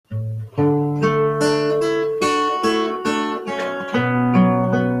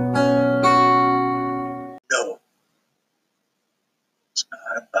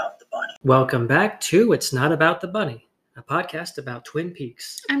Welcome back to It's Not About the Bunny, a podcast about Twin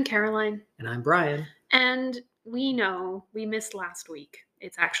Peaks. I'm Caroline. And I'm Brian. And we know we missed last week.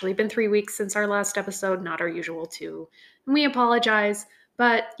 It's actually been 3 weeks since our last episode, not our usual 2. And we apologize,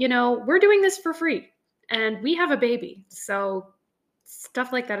 but we're doing this for free. And we have a baby, so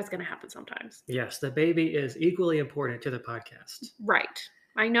stuff like that is going to happen sometimes. Yes, the baby is equally important to the podcast. Right.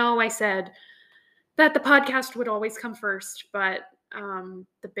 I know I said that the podcast would always come first, but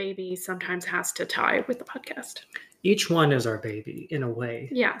the baby sometimes has to tie with the podcast. Each one is our baby, in a way.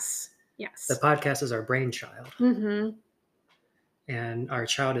 Yes. The podcast is our brainchild. Mm-hmm. And our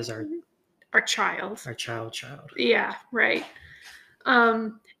child is our child. Our child. Yeah, right.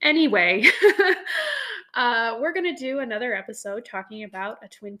 Anyway, we're going to do another episode talking about a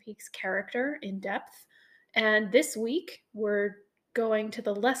Twin Peaks character in depth. And this week, we're going to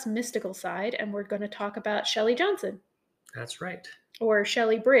the less mystical side, and we're going to talk about Shelley Johnson. That's right. Or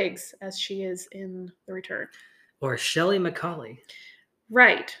Shelley Briggs, as she is in The Return. Or Shelley McCauley.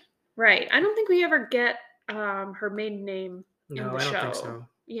 Right. I don't think we ever get her maiden name in the show. No, I don't think so.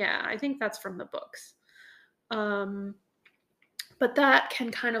 Yeah, I think that's from the books. But that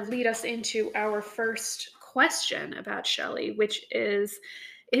can kind of lead us into our first question about Shelley, which is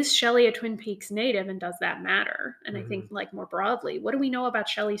Shelley a Twin Peaks native, and does that matter? And I think, more broadly, what do we know about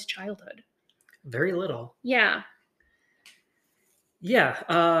Shelley's childhood? Very little. Yeah. We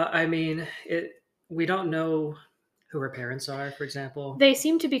don't know who her parents are, for example. They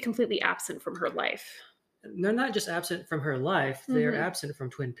seem to be completely absent from her life. They're not just absent from her life, they're absent from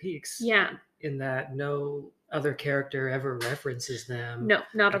Twin Peaks. Yeah. In that no other character ever references them. No,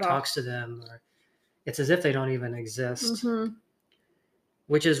 not at all. Talks to them. It's as if they don't even exist.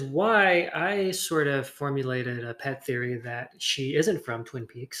 Which is why I sort of formulated a pet theory that she isn't from Twin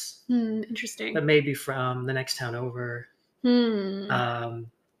Peaks. Interesting. But maybe from the next town over.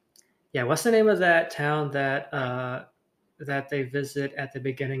 What's the name of that town that they visit at the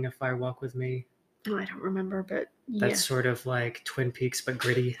beginning of Fire Walk with Me? Oh, I don't remember, but That's sort of like Twin Peaks but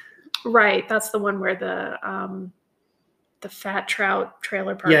gritty. Right, that's the one where the Fat Trout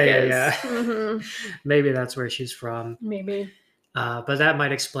trailer park is. Yeah. Maybe that's where she's from. Maybe. But that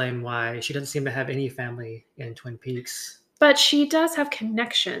might explain why she doesn't seem to have any family in Twin Peaks. But she does have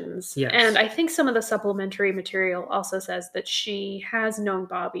connections. Yes. And I think some of the supplementary material also says that she has known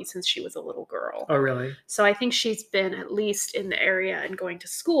Bobby since she was a little girl. Oh, really? So I think she's been at least in the area and going to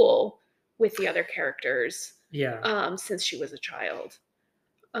school with the other characters. Yeah. Since she was a child.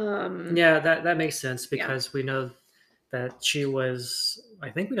 That makes sense because we know that she was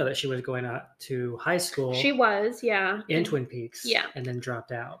going out to high school. She was, yeah. In Twin Peaks. Yeah. And then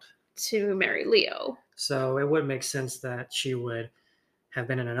dropped out. To marry Leo. So it would make sense that she would have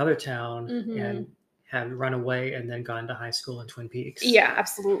been in another town and have run away and then gone to high school in Twin Peaks. Yeah,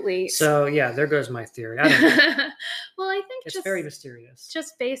 absolutely. So there goes my theory. I don't know. Well, I think it's very mysterious.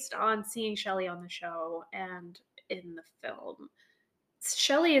 Just based on seeing Shelley on the show and in the film,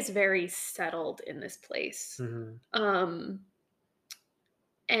 Shelley is very settled in this place. And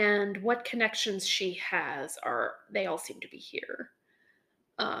what connections she has they all seem to be here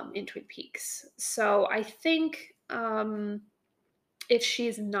in Twin Peaks. So I think if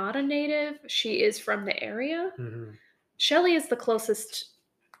she's not a native, she is from the area. Shelley is the closest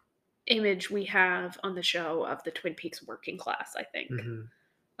image we have on the show of the Twin Peaks working class, I think.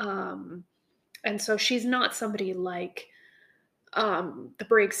 And so she's not somebody like the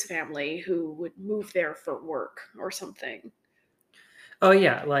Briggs family who would move there for work or something. Oh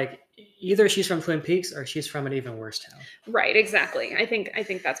yeah, like either she's from Twin Peaks or she's from an even worse town. Right, exactly. I think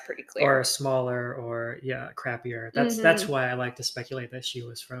that's pretty clear. Or smaller, or crappier. That's why I like to speculate that she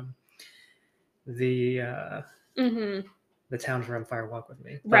was from the town from Fire Walk with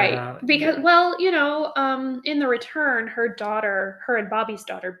Me. But, right, because in The Return, her and Bobby's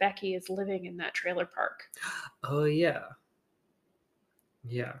daughter Becky is living in that trailer park. Oh yeah.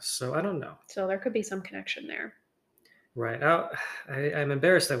 Yeah, so I don't know. So there could be some connection there. Right. I'm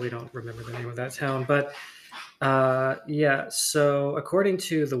embarrassed that we don't remember the name of that town, but so according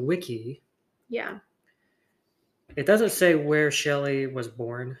to the wiki, it doesn't say where Shelley was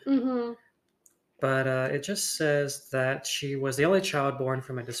born, but it just says that she was the only child born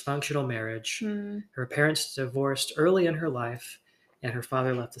from a dysfunctional marriage. Her parents divorced early in her life, and her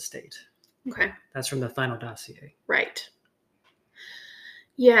father left the state. Okay. That's from the final dossier. Right.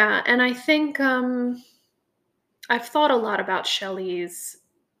 Yeah, and I think I've thought a lot about Shelley's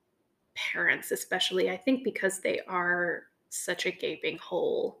parents, especially, I think because they are such a gaping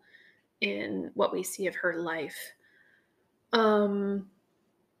hole in what we see of her life.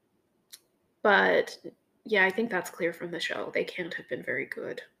 But yeah, I think that's clear from the show. They can't have been very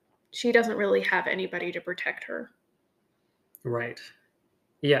good. She doesn't really have anybody to protect her. Right.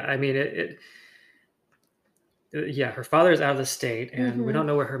 Yeah, I mean, yeah, her father is out of the state, and we Mm-hmm. don't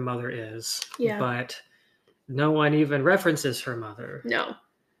know where her mother is, Yeah. but no one even references her mother. No.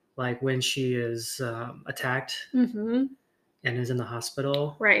 Like when she is attacked Mm-hmm. and is in the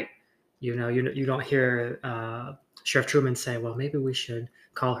hospital, Right. you don't hear Sheriff Truman say, "Well, maybe we should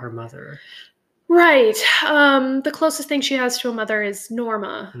call her mother." Right. The closest thing she has to a mother is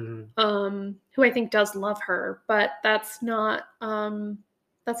Norma, Mhm. who I think does love her, but that's not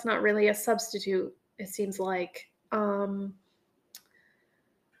really a substitute, it seems like. And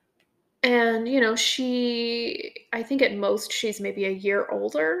I think at most she's maybe a year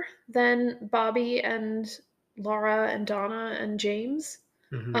older than Bobby and Laura and Donna and James.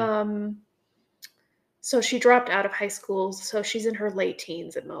 Mhm. Um, so she dropped out of high school, so she's in her late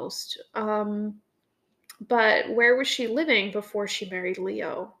teens at most. But where was she living before she married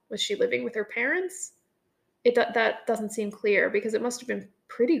Leo? Was she living with her parents? That doesn't seem clear because it must have been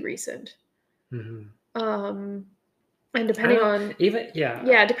pretty recent. Mhm. Um, and I don't even.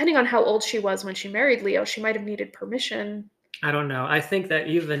 Yeah, depending on how old she was when she married Leo, she might have needed permission. I don't know. I think that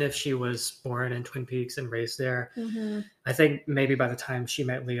even if she was born in Twin Peaks and raised there, Mhm. I think maybe by the time she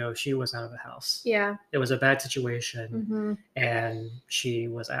met Leo, she was out of the house. Yeah. It was a bad situation, Mhm. and she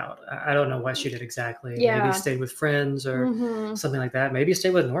was out. I don't know what she did exactly. Maybe Yeah. stayed with friends or Mhm. something like that. Maybe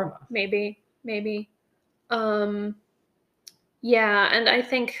stayed with Norma. Maybe. Maybe. Um, yeah, and I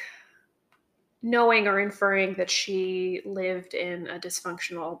think knowing or inferring that she lived in a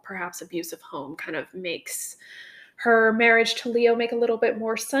dysfunctional, perhaps abusive home kind of makes her marriage to Leo make a little bit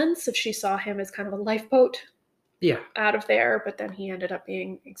more sense if she saw him as kind of a lifeboat Yeah, out of there, but then he ended up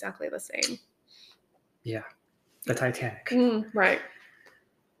being exactly the same. yeah. The Titanic. Right.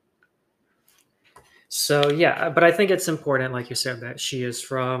 So yeah, but I think it's important, like you said, that she is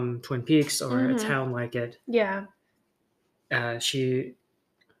from Twin Peaks or a Mhm. town like it. Yeah. She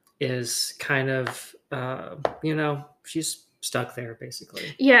is kind of, she's stuck there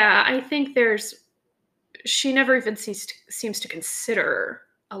basically. Yeah, I think she never even seems to consider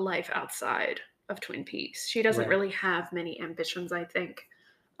a life outside of Twin Peaks. She doesn't Right. really have many ambitions, I think,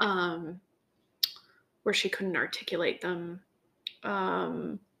 um, where she couldn't articulate them.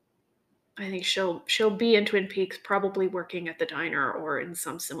 Um, I think she'll be in Twin Peaks, probably working at the diner or in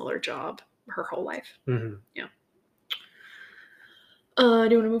some similar job her whole life. Hmm. Yeah. Do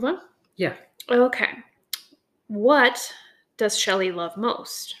you want to move on? Yeah. Okay. What does Shelley love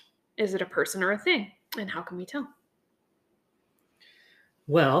most? Is it a person or a thing? And how can we tell?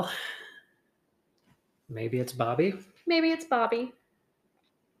 Well, maybe it's Bobby. Maybe it's Bobby.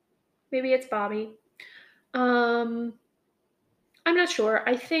 Maybe it's Bobby. Um, I'm not sure.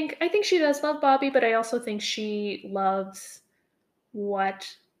 I think she does love Bobby, but I also think she loves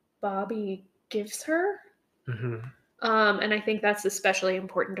what Bobby gives her. Hmm. And I think that's especially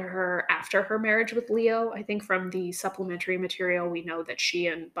important to her after her marriage with Leo. I think from the supplementary material, we know that she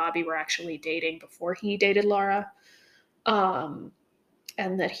and Bobby were actually dating before he dated Laura, um,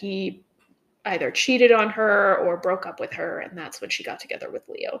 and that he either cheated on her or broke up with her, and that's when she got together with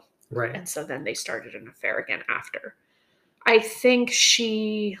Leo. Right. And so then they started an affair again after. I think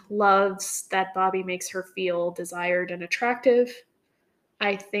she loves that Bobby makes her feel desired and attractive.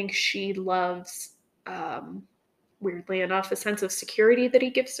 I think she loves, weirdly enough, a sense of security that he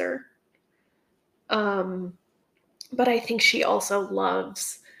gives her. Um, but I think she also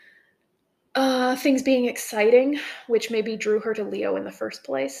loves things being exciting, which maybe drew her to Leo in the first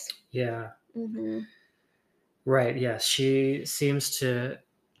place. Yeah. Hmm. Right. Yes. She seems to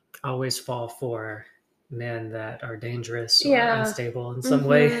always fall for men that are dangerous or Yeah. unstable in some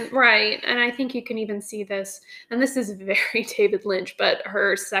way. Right. And I think you can even see this, and this is very David Lynch, but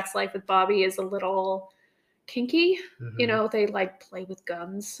her sex life with Bobby is a little kinky. Hmm. They like play with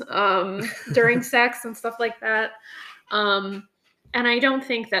guns during sex and stuff like that. Um, and I don't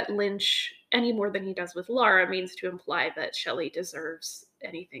think that Lynch, any more than he does with Laura, means to imply that Shelley deserves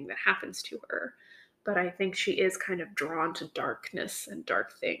anything that happens to her. But I think she is kind of drawn to darkness and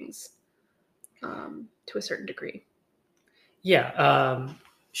dark things to a certain degree. Yeah.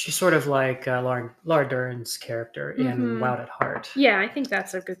 She's sort of like Laura Dern's character in Hmm. Wild at Heart. Yeah, I think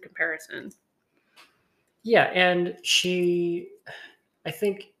that's a good comparison. Yeah, and I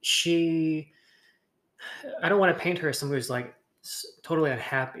think I don't want to paint her as someone who's like totally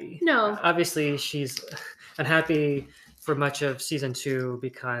unhappy. No. Obviously, she's unhappy for much of season 2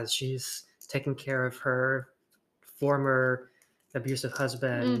 because she's taking care of her former abusive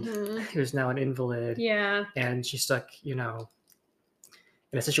husband Hmm. who's now an invalid, Yeah. and she's stuck, in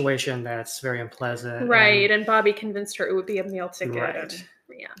a situation that's very unpleasant. Right. And Bobby convinced her it would be a meal ticket. Right. And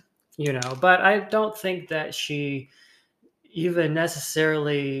yeah. But I don't think that she even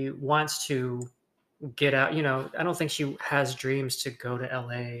necessarily wants to get out. I don't think she has dreams to go to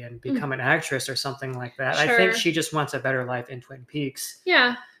LA and become an actress or something like that. I think she just wants a better life in Twin Peaks.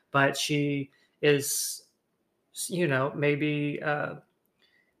 Yeah. But she is, maybe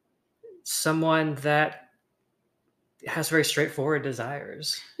someone that has very straightforward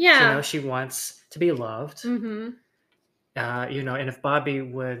desires. Yeah. She wants to be loved. Mm-hmm. And if Bobby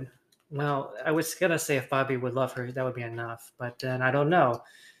would, well, I was gonna say if Bobby would love her, that would be enough. But then I don't know.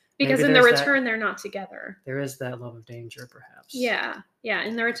 Because Maybe in the return, they're not together. There is that love of danger, perhaps. Yeah. Yeah.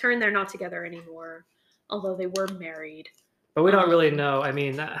 In the return, they're not together anymore, although they were married. But we don't really know. I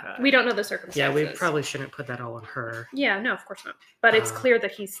mean, we don't know the circumstances. Yeah, we probably shouldn't put that all on her. Yeah, no, of course not. But it's clear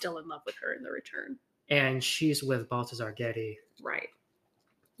that he's still in love with her in the return. And she's with Balthazar Getty. Right.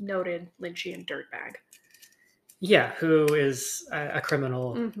 Noted Lynchian dirtbag. Yeah, who is a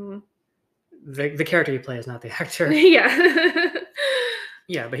criminal. Mm-hmm. The character you play is not the actor. Yeah.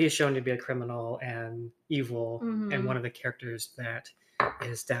 Yeah, but he's shown to be a criminal and evil, and one of the characters that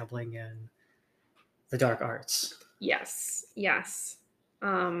is dabbling in the dark arts. Yes.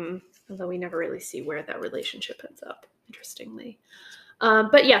 Although we never really see where that relationship ends up, interestingly.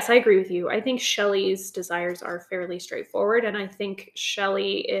 But yes, I agree with you. I think Shelley's desires are fairly straightforward, and I think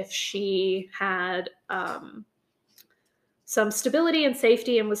Shelley, if she had some stability and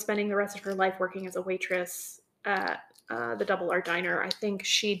safety and was spending the rest of her life working as a waitress at the Double R Diner, I think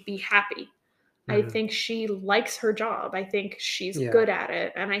she'd be happy. Mm-hmm. I think she likes her job. I think she's good at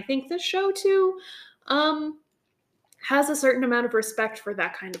it. And I think the show, too, has a certain amount of respect for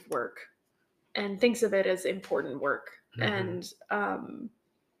that kind of work and thinks of it as important work and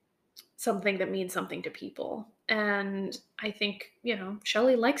something that means something to people. And I think,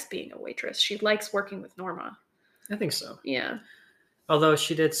 Shelley likes being a waitress. She likes working with Norma. I think so. Yeah. Although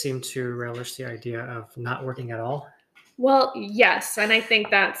she did seem to relish the idea of not working at all. Well, yes. And I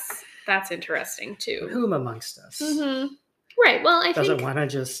think that's interesting, too. Whom amongst us? Mm-hmm. Right. Well, I doesn't want to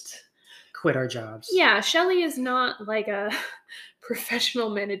just quit our jobs. Yeah, Shelley is not like a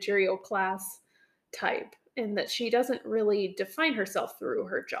professional managerial class type in that she doesn't really define herself through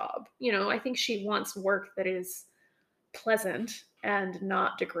her job. I think she wants work that is pleasant and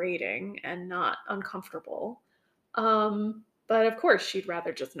not degrading and not uncomfortable. But of course, she'd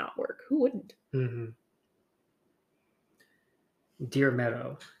rather just not work. Who wouldn't? Mm-hmm. Deer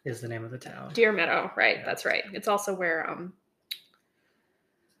Meadow is the name of the town. Deer Meadow, right. Yeah. That's right. It's also where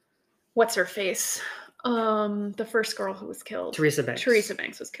what's her face? The first girl who was killed. Teresa Banks. Teresa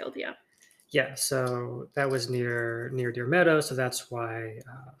Banks was killed, yeah. Yeah, so that was near Deer Meadow, so that's why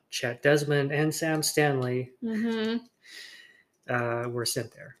Chet Desmond and Sam Stanley were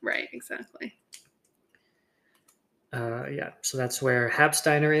sent there. Right, exactly. Yeah, so that's where Hab's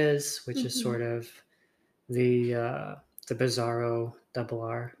Diner is, which is sort of the bizarro Double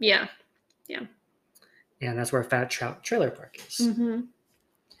R. Yeah. And that's where Fat Trout Trailer Park is.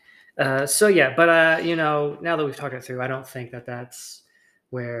 So yeah, but now that we've talked it through, I don't think that that's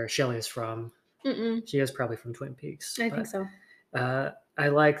where Shelley is from. Mm-mm. She is probably from Twin Peaks. I think so. I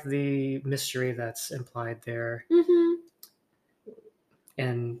like the mystery that's implied there.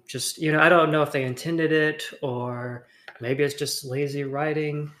 And just, I don't know if they intended it or maybe it's just lazy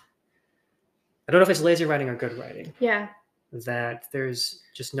writing. I don't know if it's lazy writing or good writing. Yeah. That there's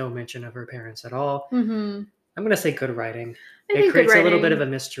just no mention of her parents at all. Mm-hmm. I'm going to say good writing. It creates a little bit of a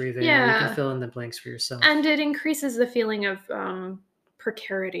mystery there. Yeah. You can fill in the blanks for yourself. And it increases the feeling of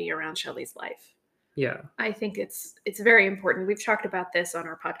precarity around Shelley's life. Yeah. I think it's very important. We've talked about this on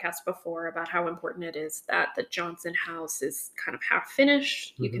our podcast before about how important it is that the Johnson house is kind of half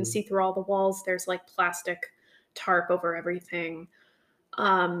finished. You can see through all the walls. There's like plastic tarp over everything.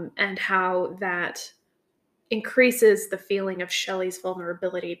 And how that increases the feeling of Shelley's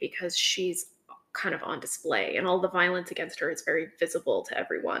vulnerability because she's kind of on display and all the violence against her is very visible to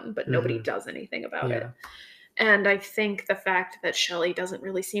everyone, but nobody does anything about it. And I think the fact that Shelley doesn't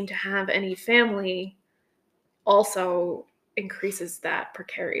really seem to have any family also increases that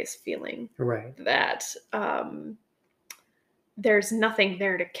precarious feeling. Right. That there's nothing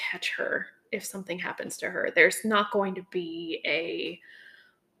there to catch her if something happens to her. There's not going to be a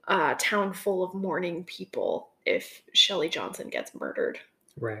town full of mourning people if Shelley Johnson gets murdered.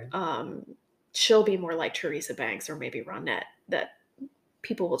 Right. She'll be more like Teresa Banks or maybe Ronette that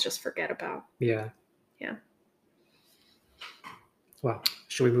people will just forget about. Yeah. Yeah. Well,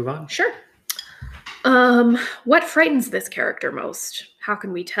 should we move on? Sure. What frightens this character most? How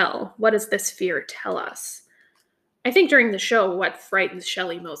can we tell? What does this fear tell us? I think during the show, what frightens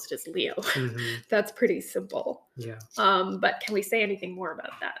Shelley most is Leo. That's pretty simple. Yeah. But can we say anything more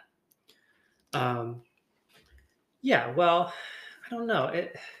about that? Um, yeah, well, I don't know.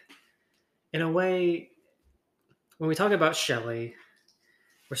 In a way, when we talk about Shelley,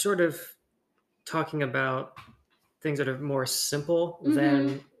 we're sort of talking about things that are more simple Mm-hmm.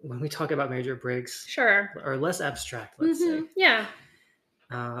 than when we talk about Major Briggs, Sure. or less abstract, let's Mm-hmm. say. Yeah.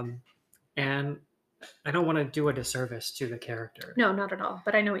 Um, and I don't want to do a disservice to the character, No, not at all.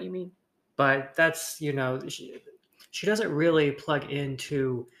 But I know what you mean. but that's, she doesn't really plug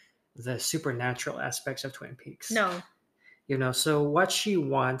into the supernatural aspects of Twin Peaks. No. So what she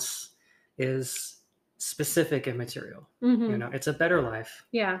wants is specific and material. Mm-hmm. It's a better life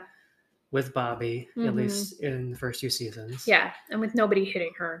Yeah. with Bobby, at Mm-hmm. least in the first few seasons. Yeah. And with nobody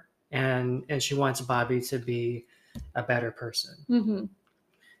hitting her. And she wants Bobby to be a better person. Mm-hmm.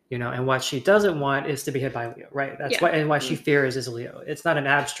 And what she doesn't want is to be hit by Leo, right? That's Yeah. what she fears is Leo. It's not an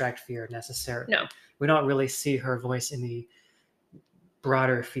abstract fear necessarily. No. We don't really see her voice any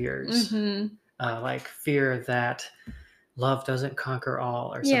broader fears, Mm-hmm. like fear that love doesn't conquer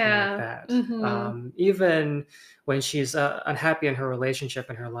all or something Yeah. like that. Mm-hmm. Even when she's unhappy in her relationship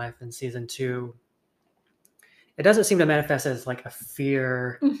in her life in season 2, it doesn't seem to manifest as like a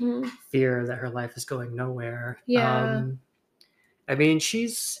fear Mm-hmm. that her life is going nowhere. Yeah. I mean, she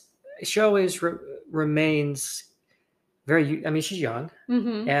always remains very. I mean, she's young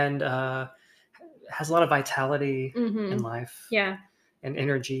Mm-hmm. and has a lot of vitality Mm-hmm. in life Yeah. and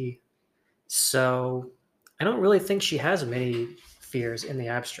energy. So I don't really think she has many fears in the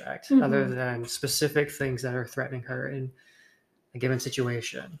abstract, other Mm-hmm. than specific things that are threatening her in a given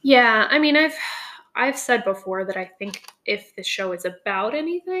situation. Yeah. I mean, I've said before that I think if the show is about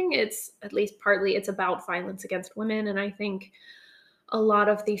anything, it's at least partly it's about violence against women, and I think a lot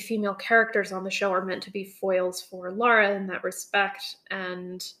of the female characters on the show are meant to be foils for Lara in that respect.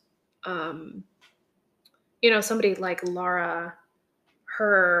 And, um, somebody like Lara,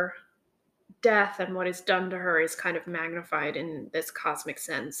 her death and what is done to her is kind of magnified in this cosmic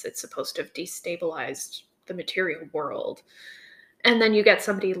sense. It's supposed to have destabilized the material world. And then you get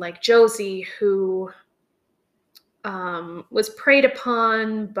somebody like Josie, who was preyed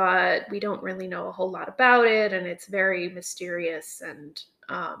upon, but we don't really know a whole lot about it. And it's very mysterious and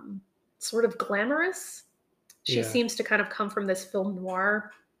sort of glamorous. She seems to kind of come from this film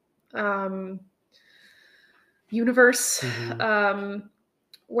noir universe. Mm-hmm.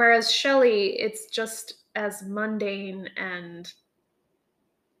 Whereas Shelley, it's just as mundane and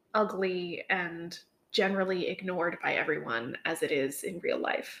ugly and generally ignored by everyone as it is in real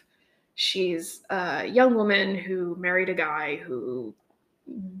life. She's a young woman who married a guy who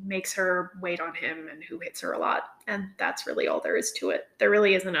makes her wait on him and who hits her a lot. And that's really all there is to it. There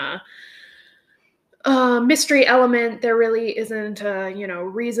really isn't a mystery element. There really isn't a,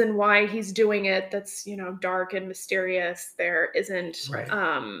 reason why he's doing it that's, dark and mysterious. There isn't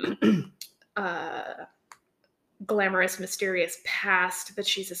glamorous, mysterious past that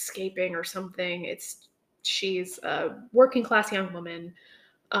she's escaping or something. She's a working class young woman.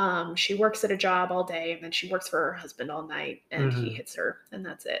 She works at a job all day and then she works for her husband all night and he hits her and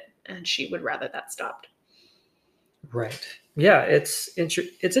that's it. And she would rather that stopped. Right. Yeah, it's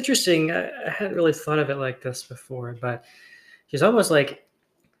interesting. I hadn't really thought of it like this before, but she's almost like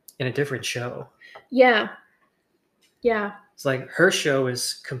in a different show. Yeah. Yeah. It's like her show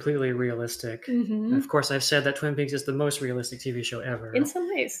is completely realistic. Mm-hmm. And of course, I've said that Twin Peaks is the most realistic TV show ever. In some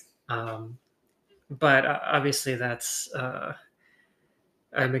ways. But obviously that's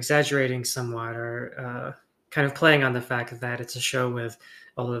I'm exaggerating somewhat, or kind of playing on the fact that it's a show with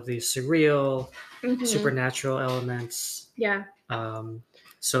all of these surreal, supernatural elements. Yeah.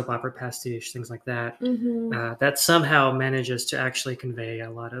 Soap opera pastiche, things like that. Mm-hmm. That somehow manages to actually convey a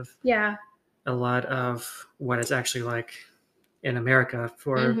lot of what it's actually like in America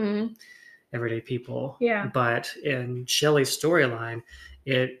for everyday people. Yeah. But in Shelley's storyline,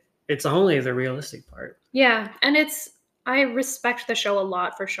 it's only the realistic part. Yeah, and I respect the show a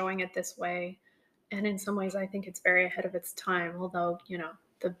lot for showing it this way. And in some ways I think it's very ahead of its time, although,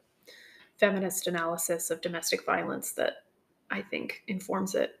 the feminist analysis of domestic violence that I think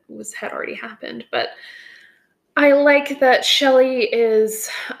informs it had already happened. But I like that Shelley is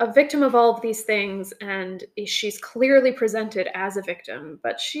a victim of all of these things, and she's clearly presented as a victim,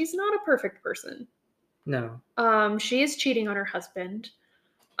 but she's not a perfect person. No. She is cheating on her husband.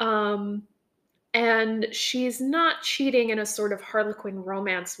 And she's not cheating in a sort of Harlequin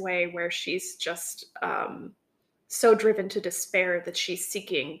romance way where she's just so driven to despair that she's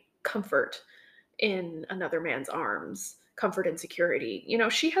seeking comfort in another man's arms, comfort and security.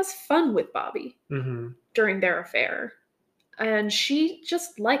 She has fun with Bobby during their affair. And she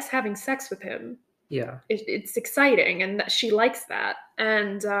just likes having sex with him. Yeah. It's exciting and she likes that.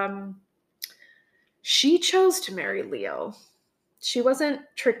 And she chose to marry Leo. She wasn't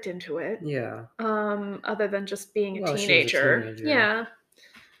tricked into it. Yeah. Other than just being a Well, she was a teenager. teenager. Yeah.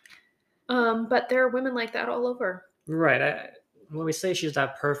 But there are women like that all over. Right. When we say she's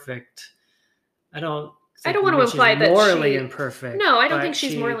not perfect, I don't I think don't we want to mean she's imply that morally she. imperfect, No, I don't think but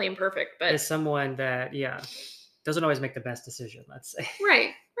she's morally she imperfect, but is someone that, yeah, doesn't always make the best decision, let's say. right,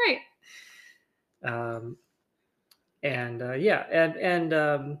 right. Um, and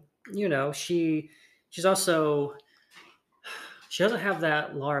yeah, you know, she's also she doesn't have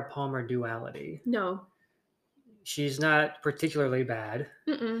that Laura Palmer duality. No. She's not particularly bad,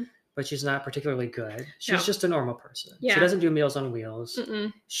 Mm-mm. but she's not particularly good. She's No. just a normal person. She Yeah. doesn't do Meals on Wheels.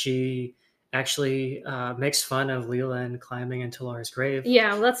 Mm-mm. She actually makes fun of Leland climbing into Laura's grave.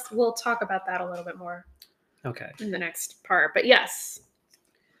 Yeah, we'll talk about that a little bit more Okay. in the next part. But yes.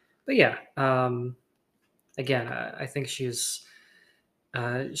 But yeah, again, I think she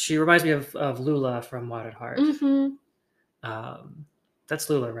reminds me of Lula from Wadded Heart. Mm-hmm. That's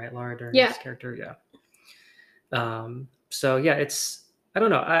Lula, right? Laura Dern's Yeah. character, yeah. So yeah, I don't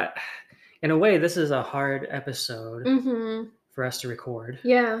know. In a way, this is a hard episode Mm-hmm. for us to record.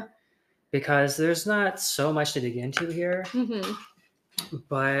 Yeah. Because there's not so much to dig into here. Mm-hmm.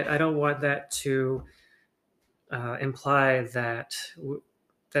 But I don't want that to imply that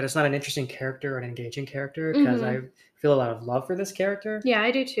it's not an interesting character or an engaging character, because I feel a lot of love for this character. Yeah,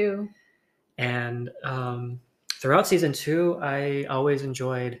 I do too. And throughout season 2, I always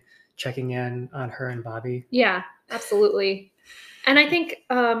enjoyed checking in on her and Bobby. Yeah, absolutely. And I think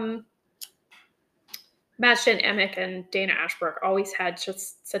Madshen Emick and Dana Ashbrook always had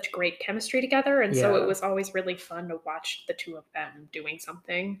just such great chemistry together, and so it was always really fun to watch the two of them doing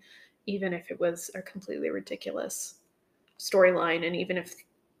something, even if it was a completely ridiculous storyline, and even if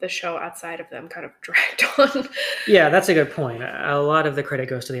the show outside of them kind of dragged on. Yeah, that's a good point. A lot of the credit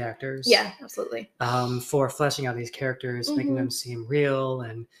goes to the actors. Yeah, absolutely. For fleshing out these characters, making them seem real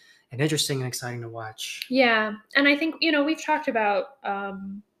and interesting and exciting to watch. Yeah, and I think, we've talked about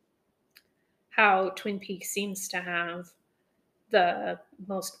how Twin Peaks seems to have the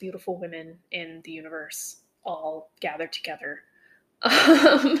most beautiful women in the universe all gathered together.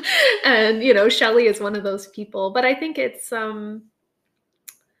 And, Shelley is one of those people. But I think it's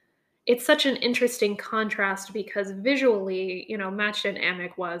such an interesting contrast because visually, Madshen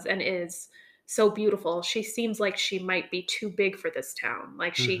Amick was and is so beautiful. She seems like she might be too big for this town.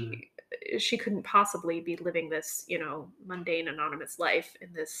 Like she couldn't possibly be living this, mundane, anonymous life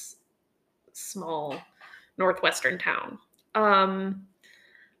in this small northwestern town.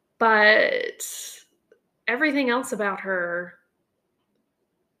 But everything else about her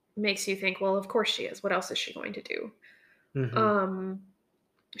makes you think, well, of course she is. What else is she going to do?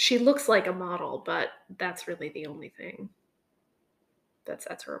 She looks like a model, but that's really the only thing that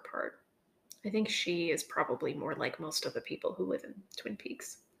sets her apart. I think she is probably more like most of the people who live in Twin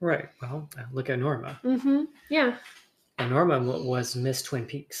Peaks. Right. Well, look at Norma. Mm-hmm. Yeah. And Norma was Miss Twin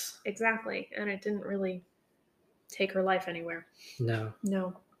Peaks. Exactly. And it didn't really take her life anywhere. No.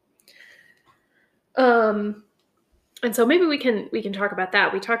 And so maybe we can talk about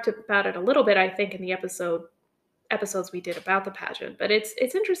that. We talked about it a little bit, I think, in the episodes we did about the pageant. But it's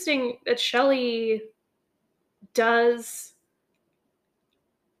interesting that Shelley does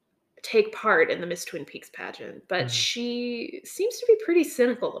take part in the Miss Twin Peaks pageant, but she seems to be pretty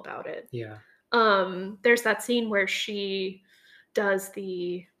cynical about it. Yeah. There's that scene where she does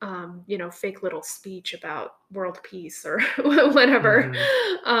the fake little speech about world peace or whatever.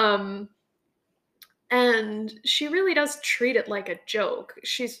 And she really does treat it like a joke.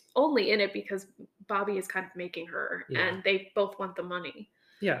 She's only in it because Bobby is kind of making her, and they both want the money.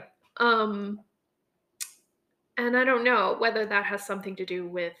 Yeah. And I don't know whether that has something to do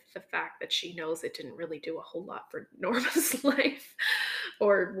with the fact that she knows it didn't really do a whole lot for Norma's life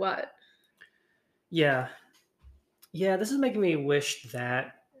or what. Yeah. Yeah, this is making me wish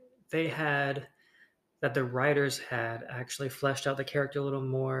that the writers had actually fleshed out the character a little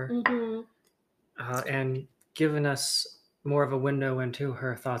more and given us more of a window into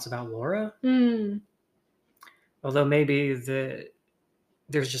her thoughts about Laura. Although maybe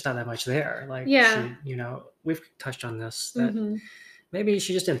there's just not that much there. Like, we've touched on this, that maybe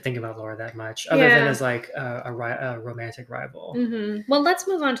she just didn't think about Laura that much, other than as like a romantic rival. Well, let's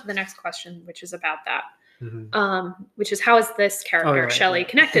move on to the next question, which is about that. Which is, how is this character, Shelley,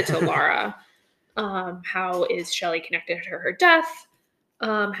 connected to Laura? How is Shelley connected to her death?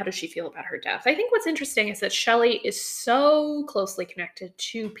 How does she feel about her death? I think what's interesting is that Shelley is so closely connected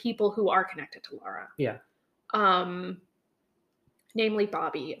to people who are connected to Laura. Yeah. Namely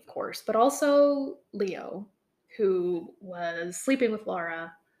Bobby, of course, but also Leo, who was sleeping with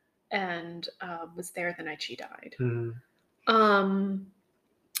Laura and was there the night she died. Mm-hmm. Um,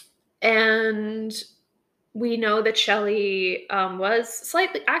 and we know that Shelley was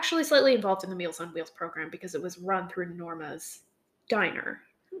slightly involved in the Meals on Wheels program because it was run through Norma's diner,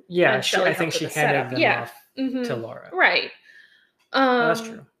 Yeah, and Shelley I think helped with she the setup. handed them Yeah, off to hmm Laura. right. Oh, that's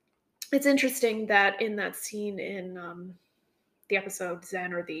true. It's interesting that in that scene in the episode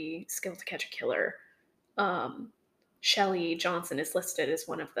Zen or the Skill to Catch a Killer, um, Shelley Johnson is listed as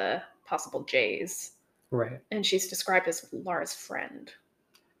one of the possible J's, Right. and she's described as Laura's friend.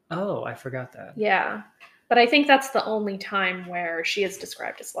 Oh, I forgot that. Yeah. But I think that's the only time where she is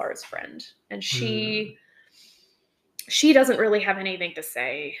described as Laura's friend. And Mm. she doesn't really have anything to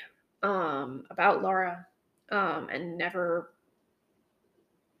say about Laura, and never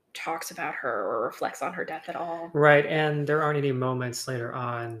talks about her or reflects on her death at all. Right, and there aren't any moments later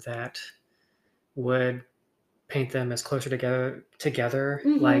on that would paint them as closer together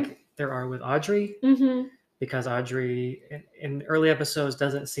Mm-hmm. like there are with Audrey. Mm-hmm. Because Audrey in early episodes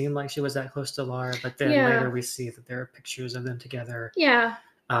doesn't seem like she was that close to Laura, but then Yeah. later we see that there are pictures of them together. Yeah.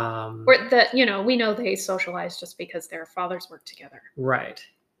 Or that, we know they socialize just because their fathers work together. Right.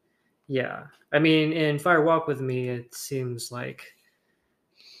 Yeah. I mean, in Fire Walk with Me, it seems like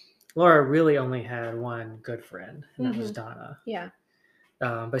Laura really only had one good friend, and that was Donna. Yeah.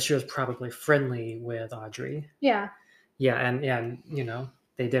 But she was probably friendly with Audrey. Yeah. Yeah, and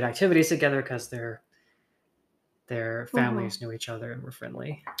they did activities together because their families knew each other and were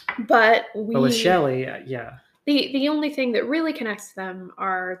friendly. But with Shelley, yeah. The only thing that really connects them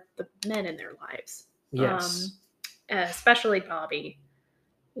are the men in their lives. Yes. Especially Bobby,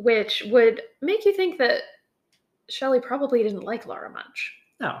 which would make you think that Shelley probably didn't like Laura much.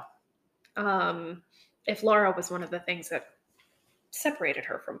 No. If Laura was one of the things that separated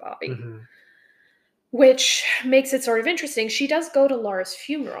her from Bobby. Mm-hmm. Which makes it sort of interesting. She does go to Laura's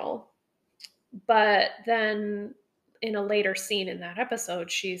funeral, but then in a later scene in that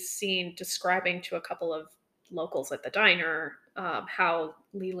episode, she's seen describing to a couple of locals at the diner how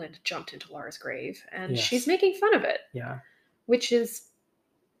Leland jumped into Laura's grave, and she's making fun of it. Yeah. Which is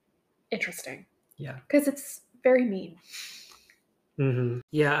interesting. Yeah. Because it's very mean. Mm-hmm.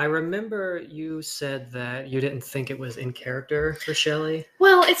 Yeah, I remember you said that you didn't think it was in character for Shelley.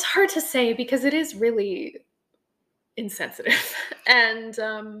 Well, it's hard to say because it is really insensitive.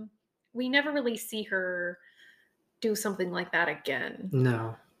 And we never really see her do something like that again.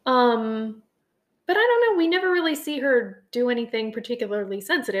 No. But I don't know. We never really see her do anything particularly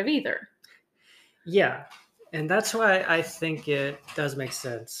sensitive either. Yeah, and that's why I think it does make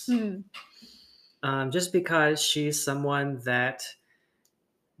sense. Just because she's someone that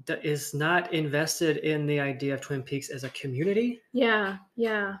is not invested in the idea of Twin Peaks as a community. Yeah,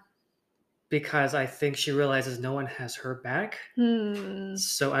 yeah. Because I think she realizes no one has her back.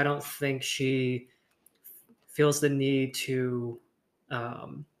 So I don't think she feels the need to...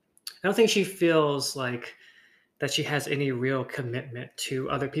 I don't think she feels like that she has any real commitment to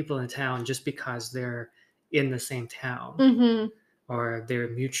other people in town just because they're in the same town or they're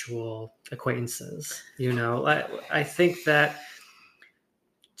mutual acquaintances. I think that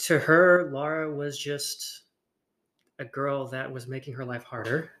to her, Laura was just a girl that was making her life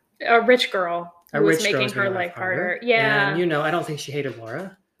harder. A rich girl who was making her life harder. Yeah. And, I don't think she hated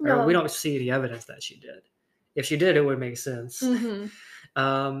Laura. No. Or we don't see any evidence that she did. If she did, it would make sense.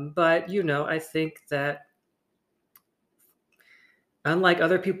 But, I think that unlike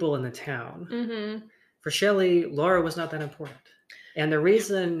other people in the town, for Shelley, Laura was not that important. And the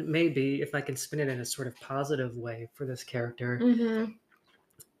reason maybe, if I can spin it in a sort of positive way for this character,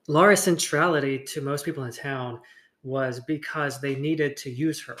 Laura's centrality to most people in town was because they needed to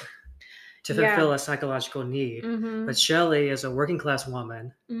use her to fulfill a psychological need. But Shelley is a working class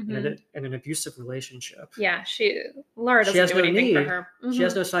woman in an abusive relationship. Yeah, Laura doesn't do anything for her. She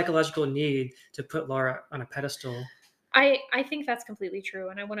has no psychological need to put Laura on a pedestal. I think that's completely true,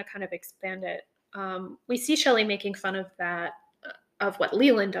 and I want to kind of expand it. We see Shelley making fun of that, of what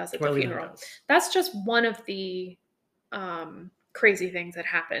Leland does at the funeral. That's just one of the crazy things that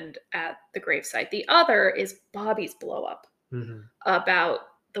happened at the gravesite. The other is Bobby's blow up about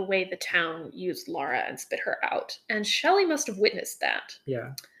the way the town used Laura and spit her out. And Shelley must have witnessed that.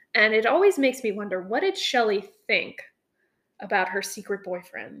 Yeah. And it always makes me wonder, what did Shelley think about her secret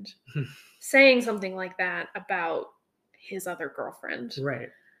boyfriend saying something like that about his other girlfriend? Right.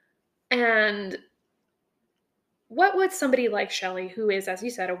 And what would somebody like Shelley, who is, as you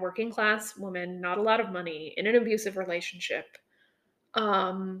said, a working class woman, not a lot of money, in an abusive relationship,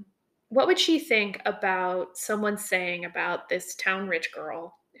 what would she think about someone saying about this town rich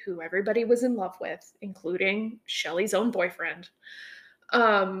girl who everybody was in love with, including Shelley's own boyfriend,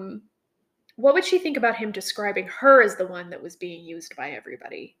 What would she think about him describing her as the one that was being used by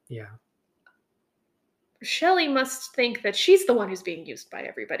everybody? Yeah. Shelley must think that she's the one who's being used by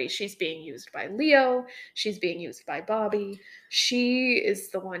everybody. She's being used by Leo. She's being used by Bobby. She is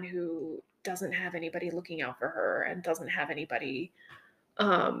the one who doesn't have anybody looking out for her and doesn't have anybody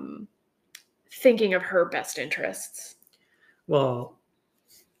thinking of her best interests. Well,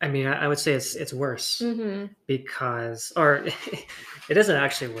 I mean, I would say it's worse because, or it isn't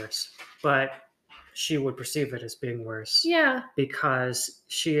actually worse, but she would perceive it as being worse. Yeah. Because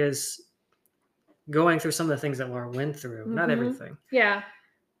she is going through some of the things that Laura went through. Not everything. Yeah.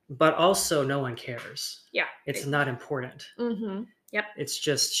 But also, no one cares. Yeah. It's not important. Yep. It's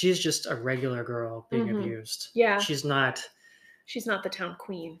just, she's just a regular girl being abused. Yeah. She's not the town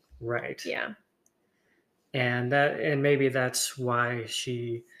queen. Right. Yeah. And maybe that's why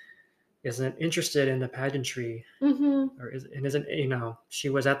she isn't interested in the pageantry, or isn't. She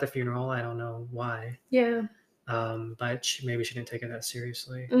was at the funeral. I don't know why. Yeah. But maybe she didn't take it that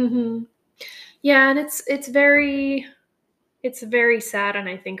seriously. Yeah, and it's a very sad and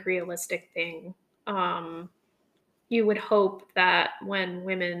I think realistic thing. You would hope that when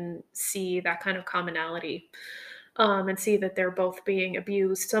women see that kind of commonality, and see that they're both being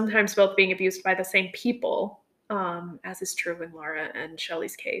abused, sometimes both being abused by the same people, as is true in Laura and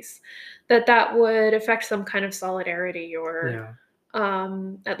Shelley's case, that would affect some kind of solidarity or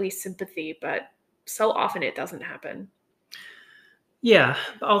at least sympathy, but so often it doesn't happen. Yeah,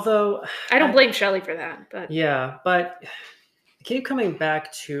 although I don't blame Shelley for that, but but I keep coming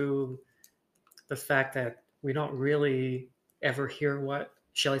back to the fact that we don't really ever hear what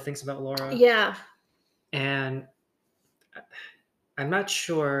Shelley thinks about Laura. Yeah. And I'm not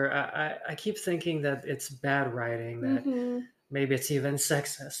sure. I keep thinking that it's bad writing, that maybe it's even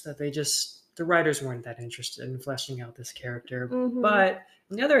sexist, that the writers weren't that interested in fleshing out this character. But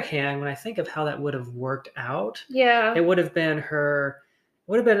on the other hand, when I think of how that would have worked out, it would have been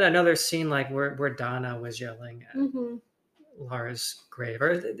another scene like where Donna was yelling at Laura's grave,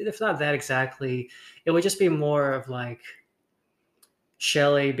 or if not that exactly, it would just be more of like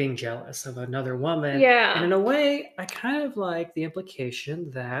Shelley being jealous of another woman. Yeah. And in a way, I kind of like the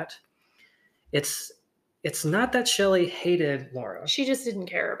implication that it's not that Shelley hated Laura. She just didn't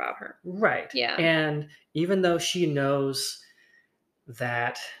care about her. Right. Yeah. And even though she knows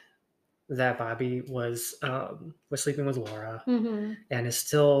that Bobby was sleeping with Laura and is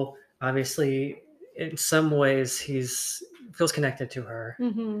still obviously in some ways feels connected to her,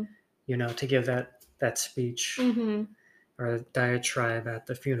 to give that speech or diatribe at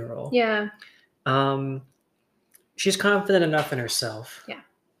the funeral. Yeah. She's confident enough in herself. Yeah.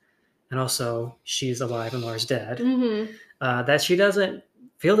 And also she's alive and Laura's dead. That she doesn't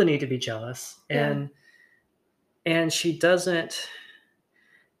feel the need to be jealous. And she doesn't.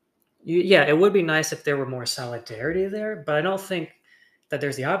 It would be nice if there were more solidarity there, but I don't think that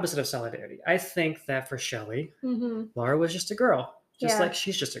there's the opposite of solidarity. I think that for Shelley, Laura was just a girl, just like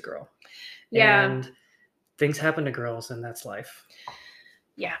she's just a girl. Yeah. And things happen to girls, and that's life.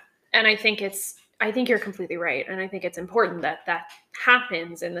 Yeah. And I think you're completely right. And I think it's important that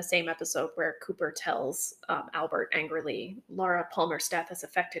happens in the same episode where Cooper tells Albert angrily, Laura Palmer's death has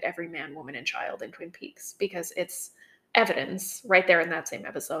affected every man, woman, and child in Twin Peaks, because it's evidence right there in that same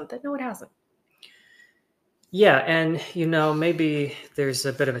episode that no, it hasn't. Yeah, and maybe there's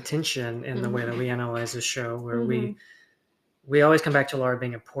a bit of a tension in the way that we analyze the show, where we always come back to Laura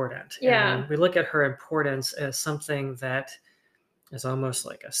being important. Yeah. And we look at her importance as something that is almost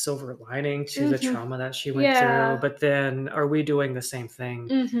like a silver lining to the trauma that she went through. But then are we doing the same thing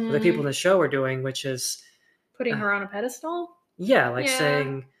the people in the show are doing, which is putting her on a pedestal? Yeah,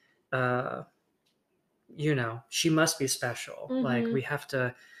 saying, she must be special. Like, we have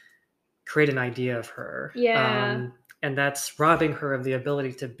to create an idea of her. Yeah. And that's robbing her of the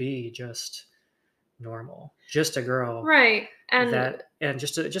ability to be just normal, just a girl. Right. And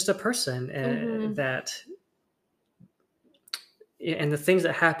just a person, and and the things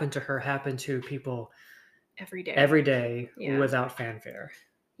that happen to her happen to people every day without fanfare.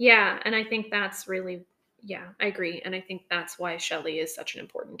 Yeah. And I think that's really, I agree. And I think that's why Shelley is such an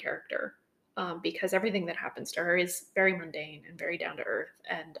important character, because everything that happens to her is very mundane and very down to earth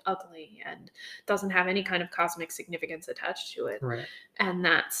and ugly and doesn't have any kind of cosmic significance attached to it. Right. And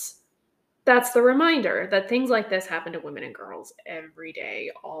that's the reminder that things like this happen to women and girls every day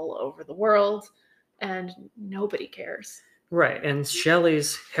all over the world, and nobody cares. Right. And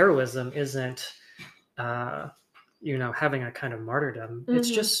Shelley's heroism isn't, having a kind of martyrdom. It's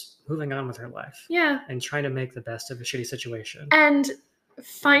just moving on with her life. Yeah. And trying to make the best of a shitty situation. And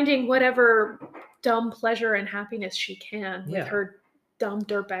finding whatever dumb pleasure and happiness she can with her dumb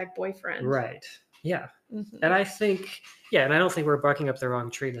dirtbag boyfriend. Right. Yeah. Mm-hmm. And I think, and I don't think we're barking up the wrong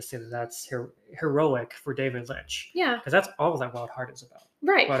tree to say that that's heroic for David Lynch. Yeah. Because that's all that Wild Heart is about.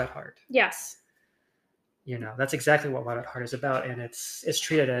 Right. Wild at Heart. Yes. That's exactly what Wild at Heart is about, and it's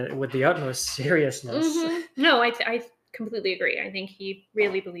treated with the utmost seriousness. Mm-hmm. No, I completely agree. I think he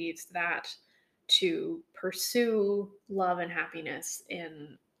really believes that to pursue love and happiness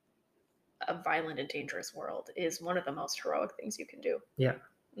in a violent and dangerous world is one of the most heroic things you can do. Yeah.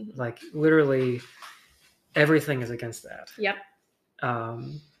 Mm-hmm. Like literally everything is against that. Yep.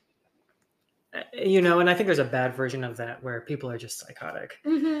 And I think there's a bad version of that where people are just psychotic.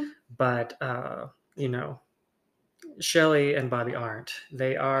 Mm-hmm. But Shelley and Bobby aren't.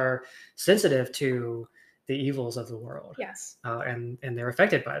 They are sensitive to the evils of the world. Yes. And they're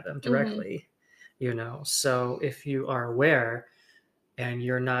affected by them directly. Mm-hmm. So if you are aware and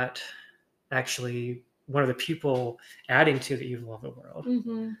you're not actually one of the people adding to the evil of the world,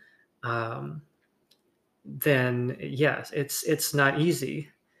 mm-hmm. Then yes, it's not easy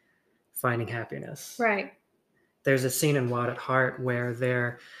finding happiness. Right. There's a scene in Wild at Heart where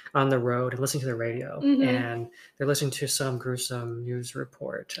they're on the road and listening to the radio, and they're listening to some gruesome news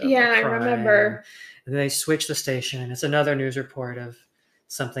report. I remember. And they switch the station, and it's another news report of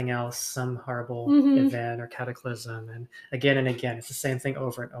something else, some horrible event or cataclysm, and again, it's the same thing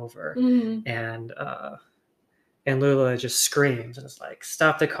over and over. And Lula just screams and it's like,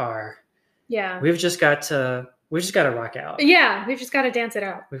 "Stop the car! Yeah, we've just got to rock out. Yeah, we've just got to dance it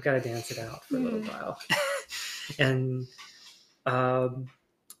out. We've got to dance it out for a little while." And God,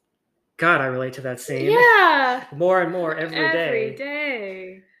 I relate to that scene. Yeah, more and more every day. Every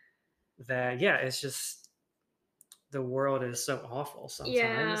day. That it's just the world is so awful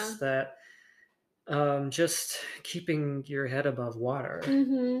sometimes that just keeping your head above water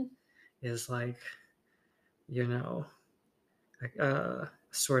is like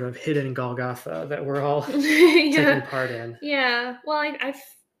sort of hidden Golgotha that we're all taking part in. Yeah. Well, I've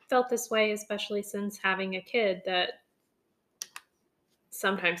felt this way, especially since having a kid, that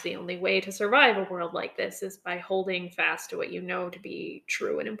sometimes the only way to survive a world like this is by holding fast to what you know to be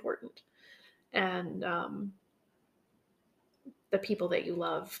true and important. And the people that you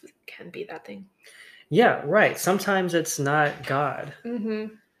love can be that thing. Yeah, right. Sometimes it's not God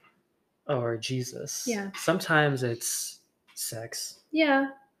or Jesus. Yeah. Sometimes it's sex. Yeah.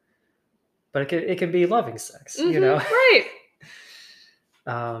 But it can be loving sex, Right.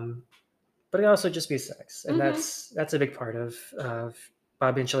 But it also just be sex. And that's a big part of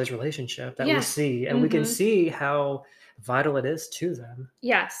Bobby and Shelley's relationship that we see. And we can see how vital it is to them.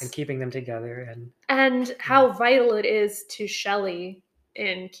 Yes. And keeping them together. And how vital it is to Shelley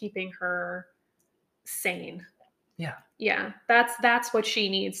in keeping her sane. Yeah. Yeah. That's what she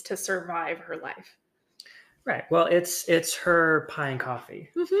needs to survive her life. Right. Well, it's her pie and coffee.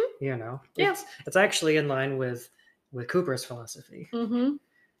 It's actually in line with Cooper's philosophy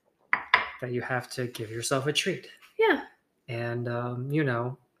that you have to give yourself a treat. Yeah. And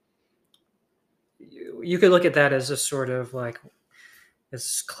you could look at that as a sort of like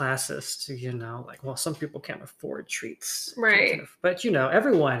as classist. Like, well, some people can't afford treats, right? But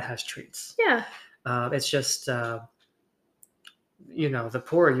everyone has treats. Yeah. It's just. The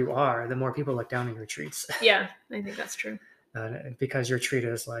poorer you are, the more people look down on your treats. Yeah, I think that's true. Because your treat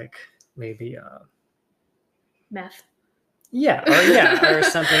is like maybe meth. Yeah, or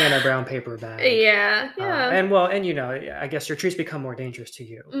something in a brown paper bag. Yeah. And I guess your treats become more dangerous to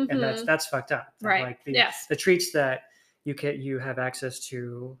you, and that's fucked up. Right. Like the treats that you have access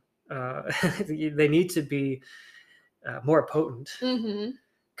to, they need to be more potent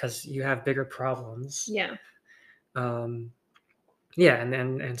because you have bigger problems. Yeah. Yeah,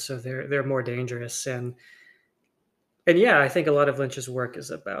 and so they're more dangerous, and I think a lot of Lynch's work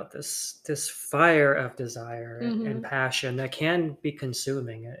is about this fire of desire and passion that can be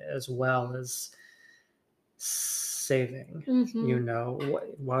consuming as well as saving.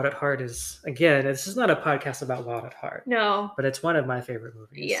 Wild at Heart is, again, this is not a podcast about Wild at Heart. No, but it's one of my favorite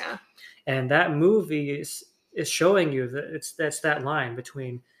movies. Yeah, and that movie is showing you that that's that line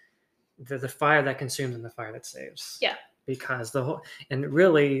between the fire that consumes and the fire that saves. Yeah. Because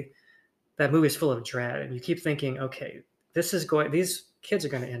really that movie is full of dread, and you keep thinking, okay, these kids are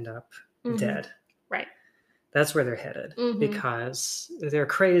going to end up dead. Right. That's where they're headed because they're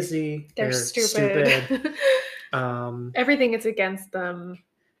crazy. They're stupid. Everything is against them.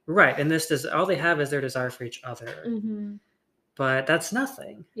 Right. And all they have is their desire for each other. But that's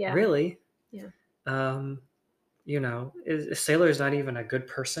nothing. Yeah. Really. Yeah. Sailor is not even a good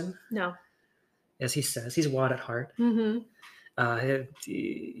person. No. As he says, he's Wild at Heart.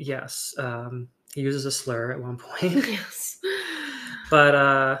 Yes. He uses a slur at one point. Yes. But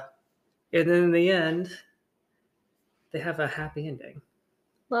and then in the end, they have a happy ending.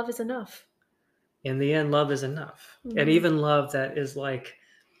 Love is enough. In the end, love is enough, and even love that is like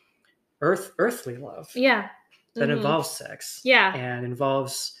earthly love. Yeah. That involves sex. Yeah. And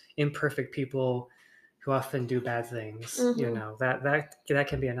involves imperfect people who often do bad things. You know, that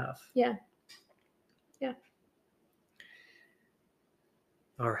can be enough. Yeah. Yeah.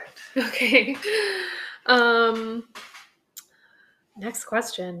 All right. Okay. Next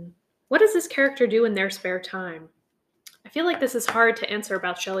question. What does this character do in their spare time? I feel like this is hard to answer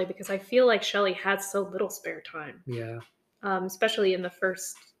about Shelley because I feel like Shelley has so little spare time. Yeah. Especially in the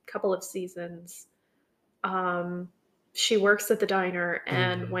first couple of seasons. She works at the diner,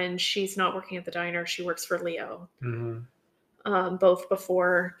 and when she's not working at the diner, she works for Leo. Both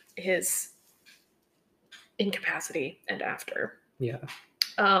before his incapacity and after. Yeah.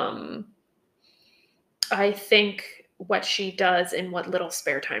 I think what she does in what little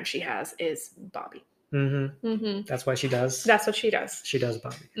spare time she has is Bobby. That's why she does. That's what she does. She does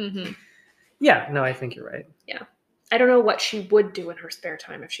Bobby. Yeah, no, I think you're right. Yeah. I don't know what she would do in her spare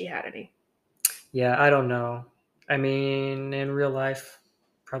time if she had any. Yeah, I don't know. I mean, in real life,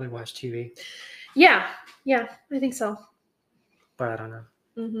 probably watch TV. Yeah, I think so. But I don't know.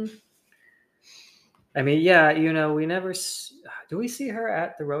 I mean, yeah, you know, we never... Do we see her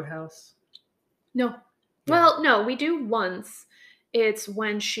at the Roadhouse? No. Yeah. Well, no, we do once. It's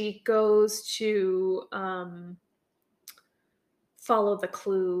when she goes to follow the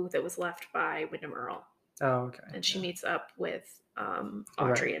clue that was left by Wyndham Earle. Oh, okay. And she meets up with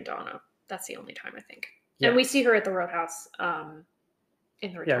Audrey and Donna. That's the only time, I think. Yeah. And we see her at the Roadhouse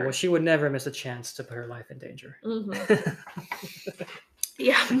in the return. Yeah, well, she would never miss a chance to put her life in danger.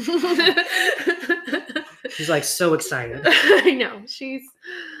 Yeah. She's like so excited. I know. She's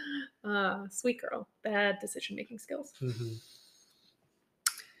a sweet girl. Bad decision-making skills.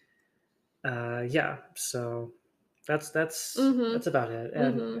 Yeah, so that's about it.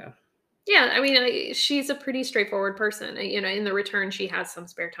 And yeah, I mean, she's a pretty straightforward person. You know, in the return, she has some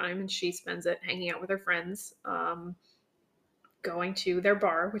spare time, and she spends it hanging out with her friends, going to their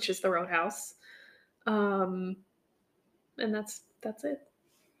bar, which is the Roadhouse, and that's it.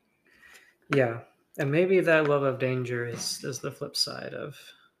 Yeah, and maybe that love of danger is the flip side of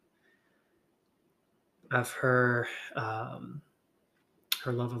her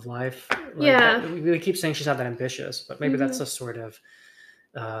her love of life. Like we keep saying she's not that ambitious, but maybe that's a sort of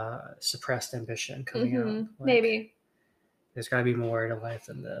suppressed ambition coming out. Like, maybe there's got to be more to life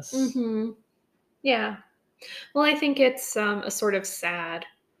than this. Yeah. Well, I think it's a sort of sad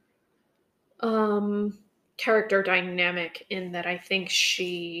character dynamic in that I think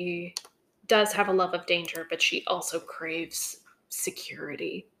she does have a love of danger, but she also craves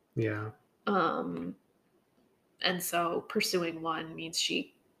security. Yeah. And so pursuing one means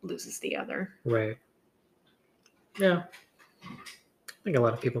she loses the other. Right. Yeah. I think a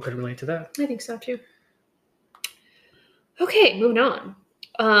lot of people could relate to that. I think so too. Okay, moving on.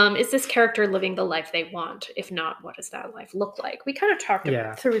 Is this character living the life they want? If not, what does that life look like? We kind of talked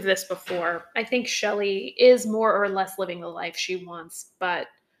through this before. I think Shelley is more or less living the life she wants, but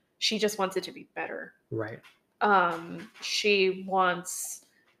she just wants it to be better. Right. She wants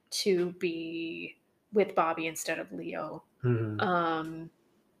to be with Bobby instead of Leo. And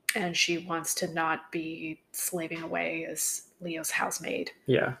she wants to not be slaving away as Leo's housemaid.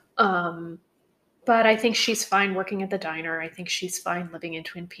 Yeah. But I think she's fine working at the diner. I think she's fine living in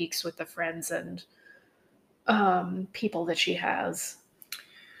Twin Peaks with the friends and people that she has.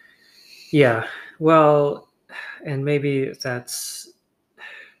 Yeah. Well, and maybe is that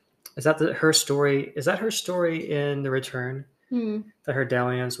her story? Is that her story in The Return? That her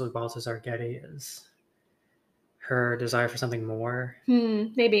dalliance with Balthazar Getty is her desire for something more?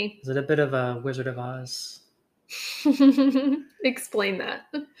 Maybe. Is it a bit of a Wizard of Oz? Explain that.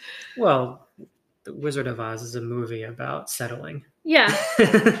 Well, The Wizard of Oz is a movie about settling. Yeah.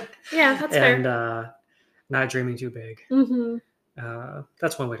 Yeah, that's fair. And not dreaming too big.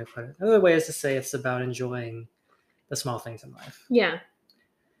 That's one way to put it. Another way is to say it's about enjoying the small things in life. Yeah.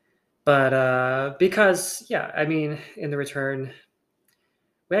 But because, yeah, I mean, in The Return,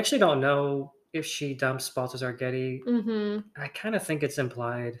 we actually don't know if she dumps Balthazar Getty. I kind of think it's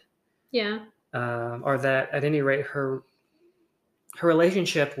implied. Yeah. Or that, at any rate, her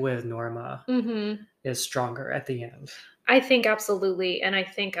relationship with Norma is stronger at the end. I think absolutely. And I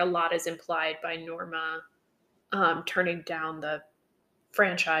think a lot is implied by Norma turning down the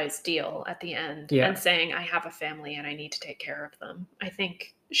franchise deal at the end and saying, I have a family and I need to take care of them. I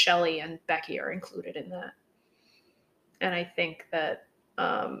think Shelley and Becky are included in that. And I think that,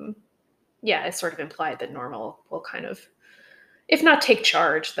 it's sort of implied that Norma will kind of if not take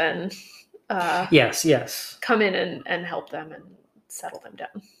charge, then yes. come in and help them and settle them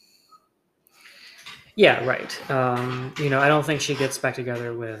down. Yeah, right. I don't think she gets back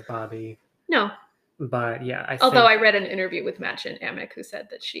together with Bobby. No. But yeah, Although I read an interview with Machen Amick who said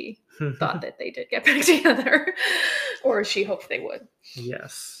that she thought that they did get back together, or she hoped they would.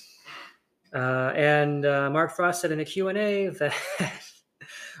 Yes. And Mark Frost said in a Q&A that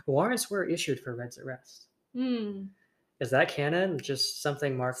warrants were issued for Red's arrest. Is that canon? Just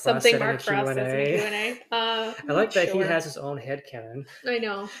something Mark Frost said in a Q&A? I like that he has his own headcanon. I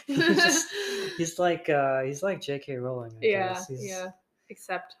know. he's like J.K. Rowling. I guess. Yeah.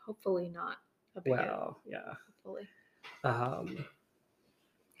 Except hopefully not a big yeah. Hopefully.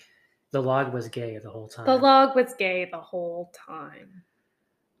 The log was gay the whole time. The log was gay the whole time.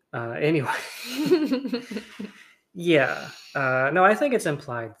 Anyway. Yeah. No, I think it's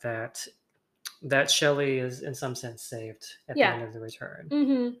implied that Shelley is in some sense saved at the end of the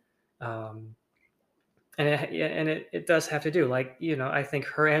return. And it does have to do, like, I think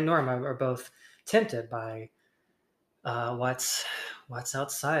her and Norma are both tempted by what's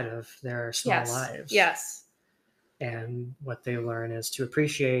outside of their small lives. Yes. And what they learn is to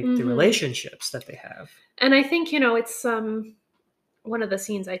appreciate the relationships that they have. And I think, it's one of the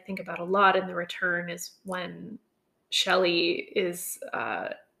scenes I think about a lot in The Return is when Shelley is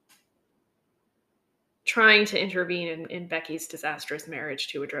trying to intervene in Becky's disastrous marriage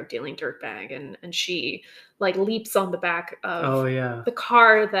to a drug-dealing dirtbag, and she leaps on the back of the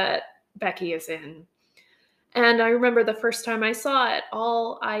car that Becky is in. And I remember the first time I saw it,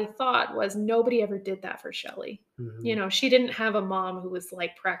 all I thought was nobody ever did that for Shelley. She didn't have a mom who was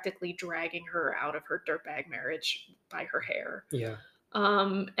practically dragging her out of her dirtbag marriage by her hair. Yeah.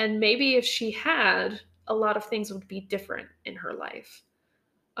 And maybe if she had, a lot of things would be different in her life.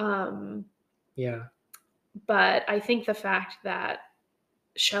 Yeah. But I think the fact that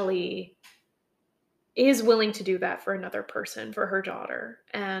Shelley is willing to do that for another person, for her daughter,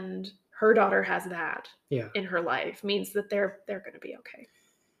 and her daughter has that in her life, means that they're going to be okay.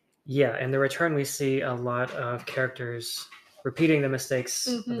 Yeah, in The Return, we see a lot of characters repeating the mistakes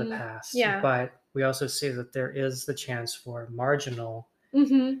of the past. Yeah. But we also see that there is the chance for marginal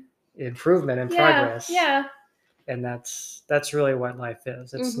improvement and progress. Yeah. And that's really what life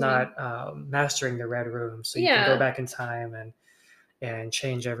is. It's not mastering the red room, so you can go back in time and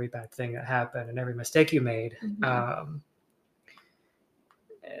change every bad thing that happened and every mistake you made.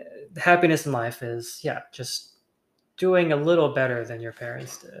 Happiness in life is just doing a little better than your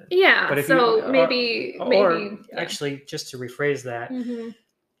parents did. Yeah. But if actually, just to rephrase that,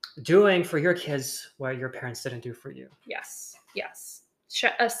 doing for your kids what your parents didn't do for you. Yes.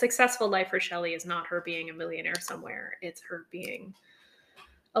 A successful life for Shelley is not her being a millionaire somewhere. It's her being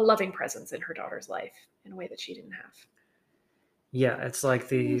a loving presence in her daughter's life in a way that she didn't have. Yeah, it's like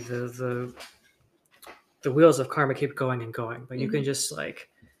the wheels of karma keep going and going, but you can just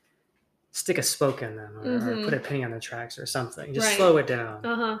stick a spoke in them or put a penny on the tracks or something. Just slow it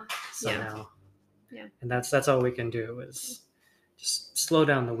down somehow. Yeah. And that's all we can do is just slow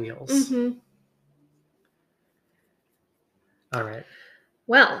down the wheels. All right.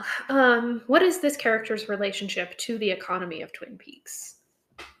 Well, what is this character's relationship to the economy of Twin Peaks?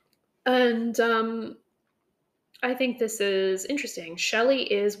 And I think this is interesting.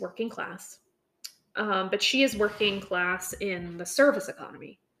 Shelley is working class, but she is working class in the service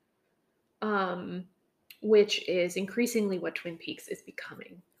economy, which is increasingly what Twin Peaks is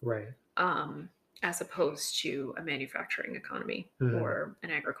becoming. Right. As opposed to a manufacturing economy or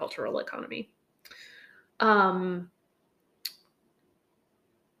an agricultural economy.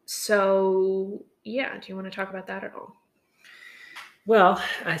 So, yeah, do you want to talk about that at all? Well,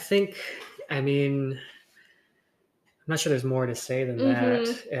 I'm not sure there's more to say than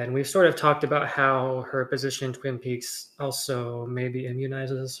that. And we've sort of talked about how her position in Twin Peaks also maybe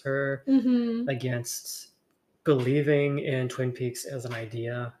immunizes her against believing in Twin Peaks as an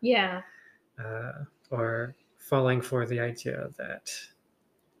idea. Yeah. Or falling for the idea that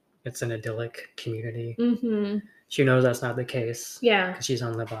it's an idyllic community. She knows that's not the case. Yeah. Because she's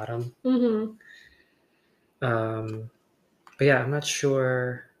on the bottom. But yeah, I'm not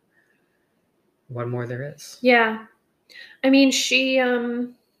sure what more there is. Yeah. I mean, she,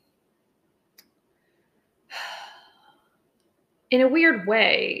 in a weird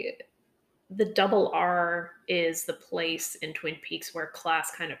way, the Double R is the place in Twin Peaks where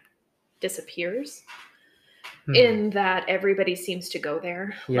class kind of disappears. In that everybody seems to go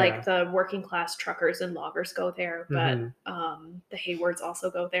there. Like the working class truckers and loggers go there, but the Haywards also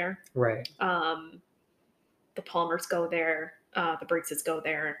go there. Right. The Palmers go there. The Briggses go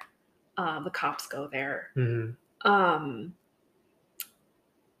there. The cops go there.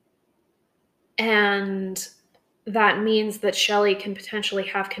 And that means that Shelley can potentially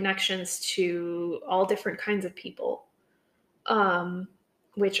have connections to all different kinds of people,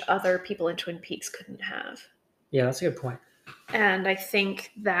 which other people in Twin Peaks couldn't have. Yeah, that's a good point. And I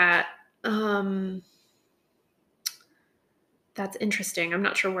think that that's interesting. I'm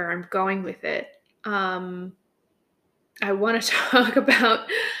not sure where I'm going with it. I want to talk about,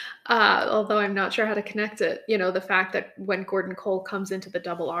 although I'm not sure how to connect it, the fact that when Gordon Cole comes into the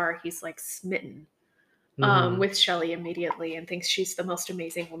Double R, he's like smitten with Shelley immediately and thinks she's the most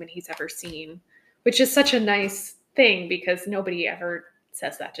amazing woman he's ever seen, which is such a nice thing because nobody ever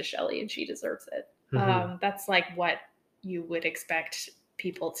says that to Shelley and she deserves it. That's like what you would expect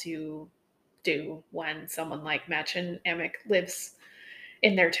people to do when someone like Machen Amick lives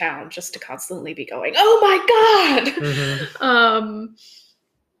in their town, just to constantly be going, oh my God.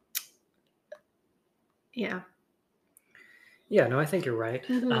 Yeah. Yeah, no, I think you're right.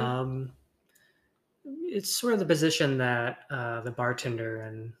 It's sort of the position that the bartender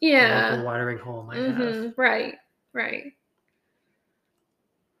and the local watering hole might have. Right.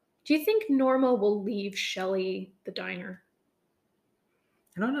 Do you think Norma will leave Shelley the diner?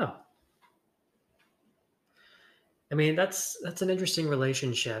 I don't know. I mean, that's an interesting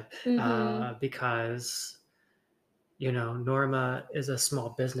relationship because, Norma is a small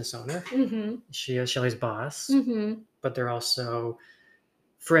business owner. She is Shelley's boss, but they're also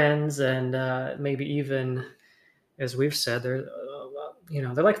friends and maybe even, as we've said, they're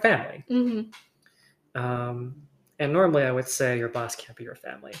like family. And normally I would say your boss can't be your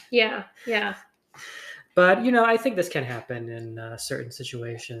family. Yeah. But, I think this can happen in certain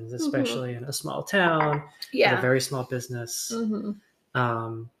situations, especially in a small town, with a very small business.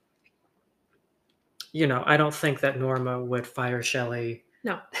 I don't think that Norma would fire Shelley.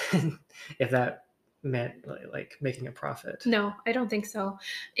 No. if that meant like making a profit. No, I don't think so.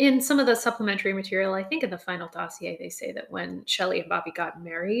 In some of the supplementary material, I think in the final dossier, they say that when Shelley and Bobby got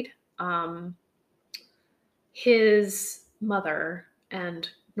married, his mother and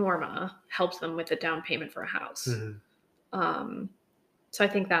Norma helped them with the down payment for a house. So I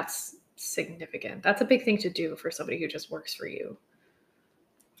think that's significant. That's a big thing to do for somebody who just works for you.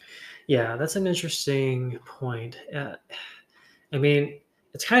 Yeah, that's an interesting point. I mean,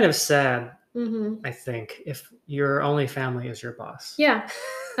 it's kind of sad, I think, if your only family is your boss. Yeah,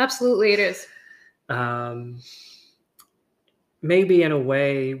 absolutely it is. Maybe in a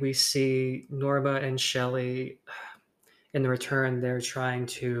way we see Norma and Shelley, in the return, they're trying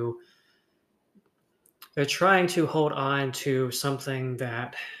to hold on to something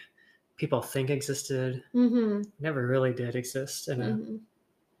that people think existed, never really did exist in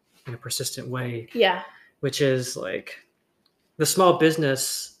a persistent way. Yeah. Which is like the small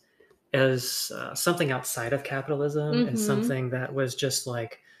business as something outside of capitalism and something that was just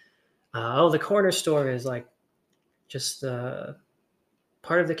like, the corner store is like just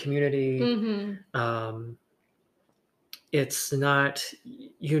part of the community. It's not,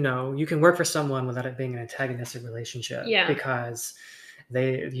 you can work for someone without it being an antagonistic relationship because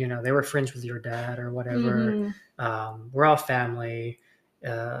they were friends with your dad or whatever. We're all family.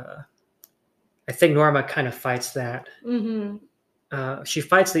 I think Norma kind of fights that. She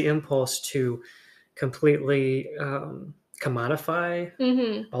fights the impulse to completely commodify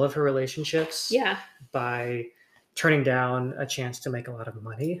all of her relationships by turning down a chance to make a lot of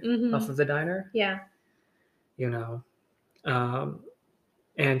money off of the diner. Yeah.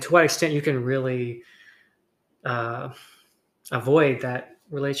 And to what extent you can really avoid that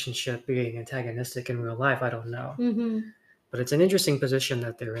relationship being antagonistic in real life, I don't know. But it's an interesting position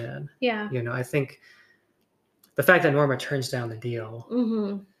that they're in. Yeah. I think the fact that Norma turns down the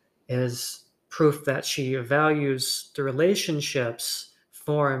deal is proof that she values the relationships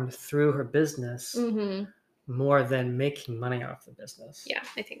formed through her business more than making money off the business. Yeah,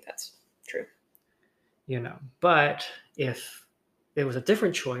 I think that's true. But if it was a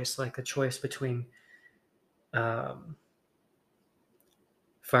different choice, like the choice between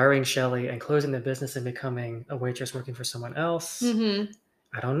firing Shelley and closing the business and becoming a waitress working for someone else,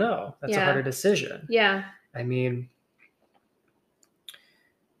 I don't know. That's a harder decision. Yeah. I mean,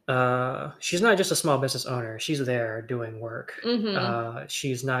 she's not just a small business owner. She's there doing work.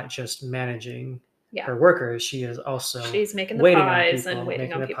 She's not just managing her workers. She is also she's making the pies and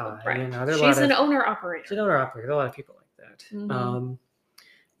waiting on people. Right. She's an owner-operator. She's an owner-operator. There are a lot of people like that.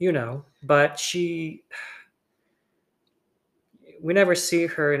 But we never see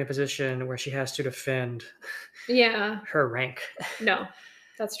her in a position where she has to defend her rank. No,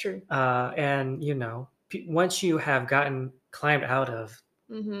 that's true. And once you have climbed out of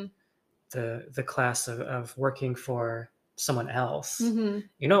the class of working for someone else, Mm-hmm.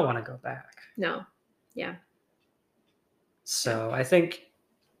 you don't want to go back. No. Yeah. So I think,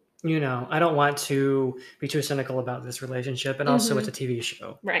 I don't want to be too cynical about this relationship, and also it's a TV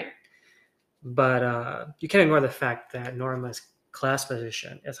show. Right. But you can't ignore the fact that Norma's class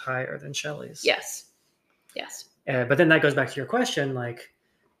position is higher than Shelley's. Yes. Yes. But then that goes back to your question, like,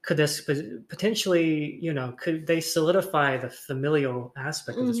 could this potentially, could they solidify the familial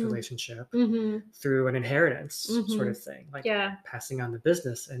aspect of this relationship through an inheritance sort of thing, like passing on the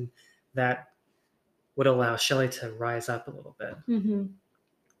business, and that would allow Shelley to rise up a little bit,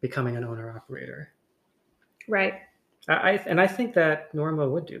 becoming an owner-operator. Right. I think that Norma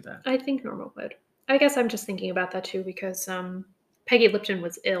would do that. I think Norma would. I guess I'm just thinking about that too because Peggy Lipton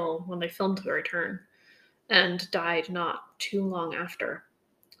was ill when they filmed The Return and died not too long after.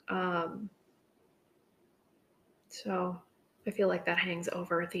 So I feel like that hangs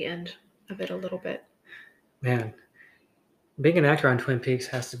over at the end of it a little bit. Man, being an actor on Twin Peaks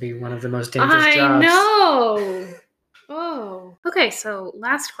has to be one of the most dangerous jobs. I know! Oh. Okay, so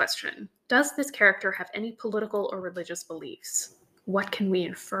last question. Does this character have any political or religious beliefs? What can we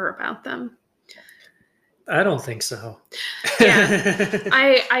infer about them? I don't think so. Yeah.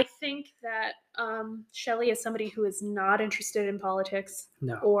 I think that Shelley is somebody who is not interested in politics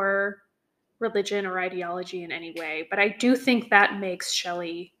or religion or ideology in any way, but I do think that makes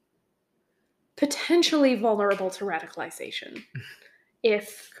Shelley potentially vulnerable to radicalization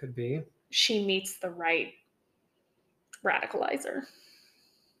if could be she meets the right radicalizer.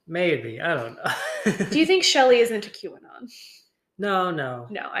 Maybe. I don't know. Do you think Shelley is into QAnon? No,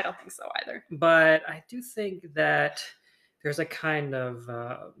 I don't think so either. But I do think that there's a kind of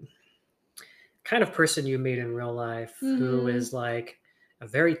person you meet in real life who is like a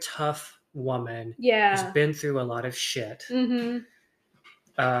very tough woman who's been through a lot of shit, who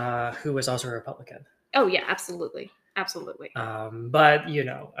is also a Republican. Oh yeah, absolutely. But I don't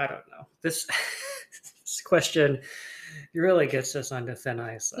know, this question really gets us onto thin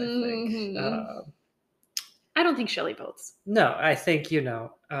ice, I think. I don't think Shelley votes. No, I think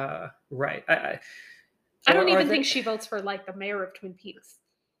right. I don't even think she votes for like the mayor of Twin Peaks.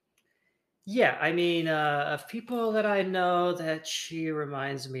 Yeah, I mean, of people that I know that she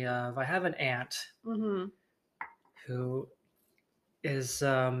reminds me of, I have an aunt who is,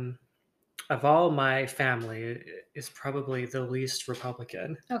 of all my family, is probably the least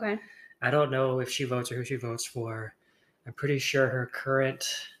Republican. Okay. I don't know if she votes or who she votes for. I'm pretty sure her current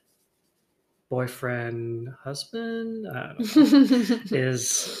boyfriend, husband, I don't know,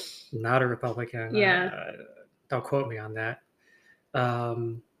 is not a Republican. Yeah. Don't quote me on that.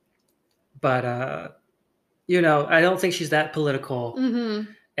 But I don't think she's that political.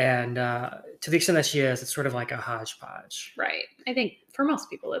 And to the extent that she is, it's sort of like a hodgepodge. Right. I think for most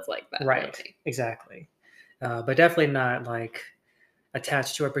people it's like that. Right. Really. Exactly. But definitely not like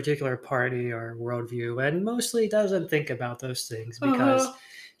attached to a particular party or worldview, and mostly doesn't think about those things because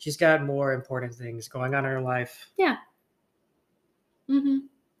she's got more important things going on in her life. Yeah. And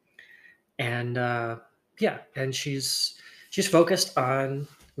and she's focused on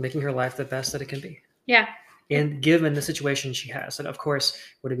making her life the best that it can be. Yeah. And given the situation she has. And of course,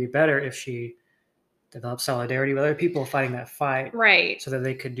 would it be better if she developed solidarity with other people fighting that fight? Right. So that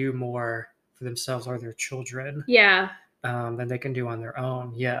they could do more for themselves or their children. Yeah. Than they can do on their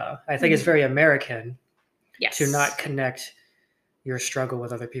own. Yeah. I think it's very American to not connect your struggle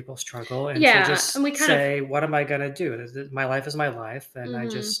with other people's struggle and to just say, what am I going to do? My life is my life. And I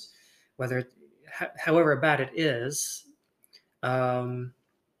just, however bad it is,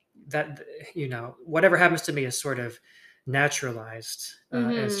 that whatever happens to me is sort of naturalized.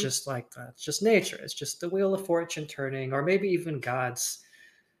 It's just like that. It's just nature. It's just the wheel of fortune turning, or maybe even God's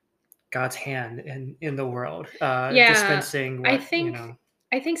hand in the world, dispensing what,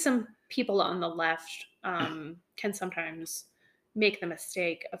 I think some people on the left can sometimes make the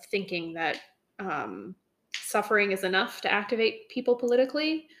mistake of thinking that suffering is enough to activate people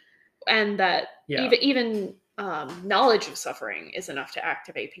politically, and that even knowledge of suffering is enough to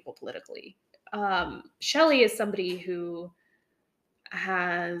activate people politically. Shelley is somebody who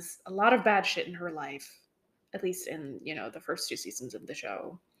has a lot of bad shit in her life, at least in, the first 2 seasons of the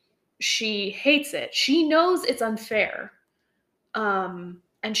show. She hates it. She knows it's unfair. And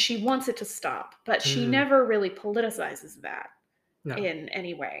she wants it to stop, but she never really politicizes that in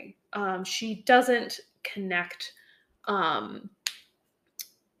any way. She doesn't connect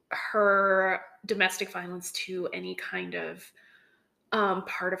her domestic violence to any kind of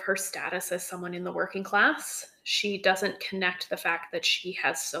part of her status as someone in the working class. She doesn't connect the fact that she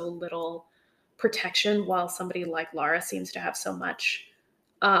has so little protection while somebody like Lara seems to have so much.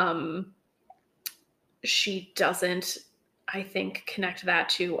 She doesn't I think, connect that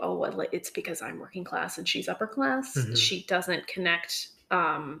to, oh, well, it's because I'm working class and she's upper class. Mhm. She doesn't connect,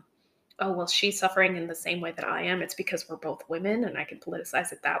 oh, well, she's suffering in the same way that I am. It's because we're both women, and I can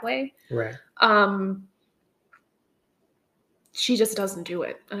politicize it that way. Right. She just doesn't do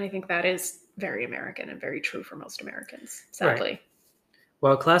it. And I think that is very American and very true for most Americans, sadly. Right.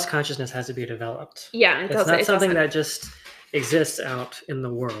 Well, class consciousness has to be developed. Yeah, it It's doesn't. not something that just exists out in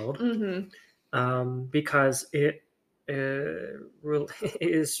the world, because it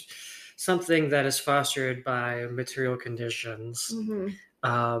is something that is fostered by material conditions.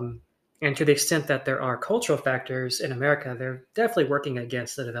 And to the extent that there are cultural factors in America, they're definitely working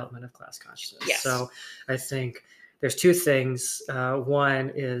against the development of class consciousness. Yes. So I think there's two things.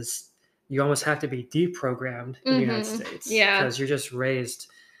 One is you almost have to be deprogrammed in the United States, because you're just raised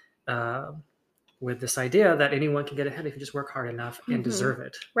with this idea that anyone can get ahead if you just work hard enough and deserve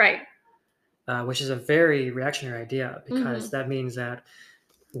it. Right. Which is a very reactionary idea, because that means that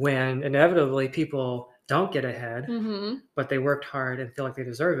when inevitably people don't get ahead, but they worked hard and feel like they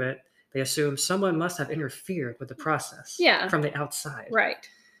deserve it, they assume someone must have interfered with the process from the outside. Right.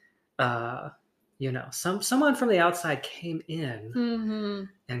 Someone from the outside came in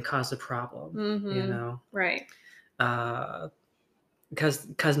and caused a problem. Right.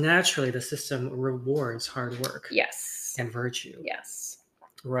 Because naturally the system rewards hard work. Yes. And virtue. Yes.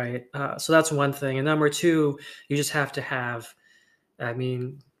 Right. So that's one thing. And number two, you just have to have,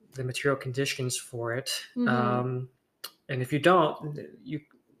 the material conditions for it. And if you don't,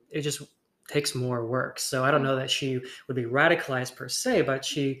 it just takes more work. So I don't know that she would be radicalized per se, but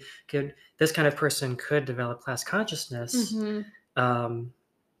this kind of person could develop class consciousness,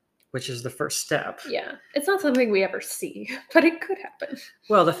 which is the first step. Yeah. It's not something we ever see, but it could happen.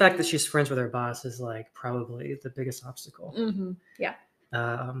 Well, the fact that she's friends with her boss is probably the biggest obstacle. Yeah.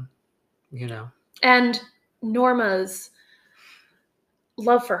 And Norma's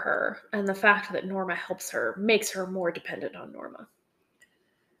love for her and the fact that Norma helps her makes her more dependent on Norma.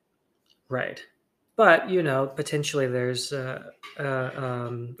 Right. But, potentially there's a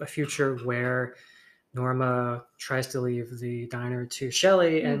future where Norma tries to leave the diner to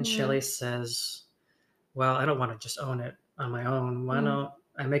Shelley, and Shelley says, well, I don't want to just own it on my own. Why don't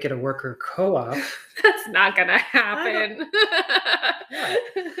I make it a worker co-op? That's not going to happen.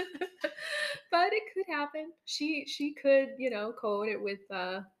 But it could happen. She could, co-own it with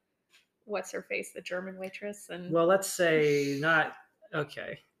what's her face, the German waitress, and well, let's say not.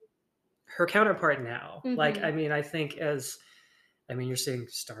 Okay, her counterpart now. I think you're seeing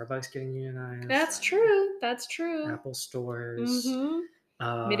Starbucks getting unionized. That's true. That's true. Apple stores.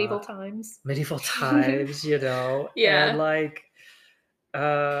 Medieval times. Yeah. And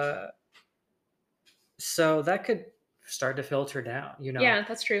so that could start to filter down, Yeah,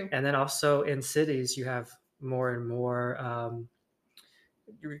 that's true. And then also in cities, you have more and more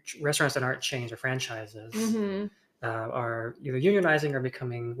restaurants that aren't chains or franchises are either unionizing or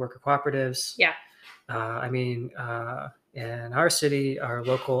becoming worker cooperatives. Yeah. In our city, our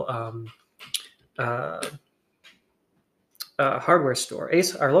local hardware store,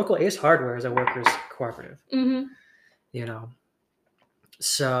 our local Ace Hardware, is a workers cooperative.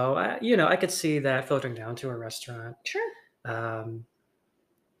 So, I could see that filtering down to a restaurant. Sure. In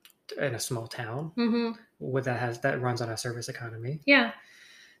a small town that runs on a service economy. Yeah.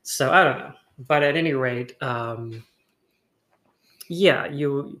 So I don't know. But at any rate,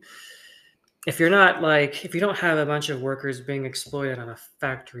 if you don't have a bunch of workers being exploited on a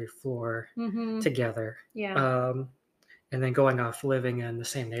factory floor together, and then going off living in the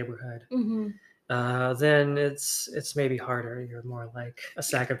same neighborhood, then it's maybe harder. You're more like a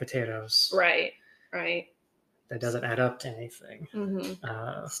sack of potatoes. Right. That doesn't add up to anything.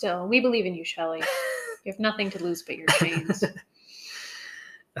 Still, we believe in you, Shelley. You have nothing to lose but your chains.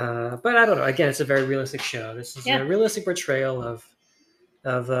 But I don't know. Again, it's a very realistic show. This is a realistic portrayal of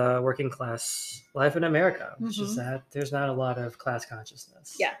working class life in America, which is that there's not a lot of class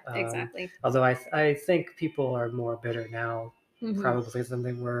consciousness. Yeah, exactly. Although I think people are more bitter now, probably, than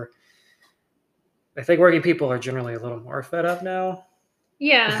they were. I think working people are generally a little more fed up now.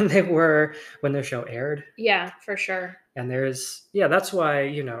 Yeah. Than they were when their show aired. Yeah, for sure. And that's why,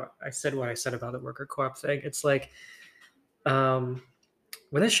 I said what I said about the worker co-op thing. It's like, when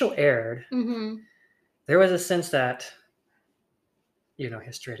this show aired, there was a sense that,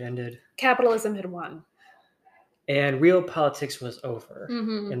 history had ended. Capitalism had won. And real politics was over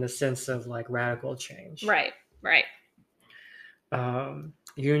in the sense of radical change. Right.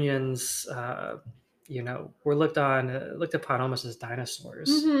 Unions, were looked upon almost as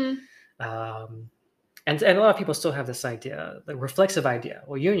dinosaurs. And a lot of people still have this idea, the reflexive idea.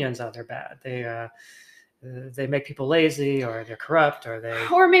 Well, unions, they're bad. They they make people lazy, or they're corrupt,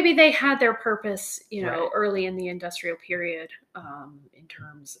 or maybe they had their purpose, Right. early in the industrial period, in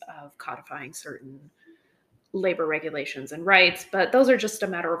terms of codifying certain labor regulations and rights, but those are just a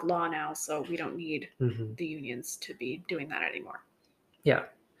matter of law now, so we don't need the unions to be doing that anymore. Yeah.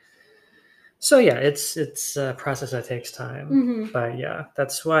 So yeah, it's a process that takes time, but yeah,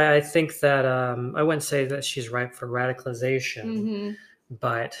 that's why I think that I wouldn't say that she's ripe for radicalization,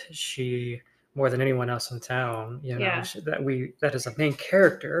 but she, more than anyone else in town, Yeah. that is a main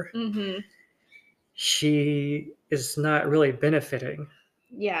character. She is not really benefiting.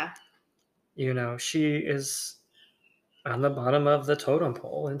 Yeah. She is on the bottom of the totem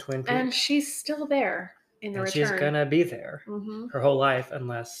pole in Twin Peaks, and she's still there in the and return. she's gonna be there her whole life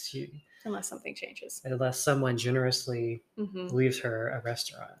unless something changes, unless someone generously leaves her a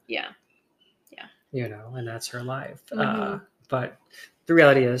restaurant. Yeah. And that's her life. But the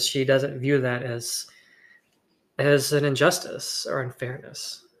reality is she doesn't view that as an injustice or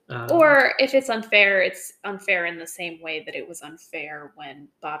unfairness. Or if it's unfair in the same way that it was unfair when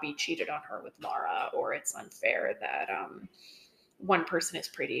Bobby cheated on her with Laura, or it's unfair that one person is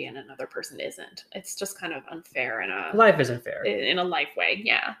pretty and another person isn't. It's just kind of unfair life isn't fair in a life way.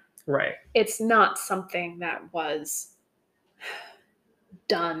 Yeah. Right. It's not something that was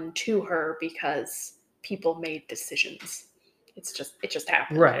done to her because people made decisions. It just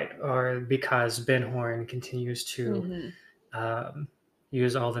happened. Right. Or because Ben Horne continues to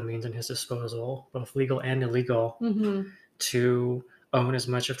use all the means in his disposal, both legal and illegal, to own as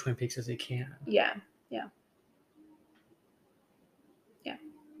much of Twin Peaks as he can. Yeah.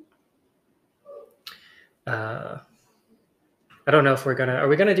 I don't know if are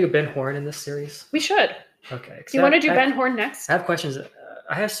we gonna do Ben Horne in this series? We should. Okay. Do you want to do Ben Horne next? I have questions.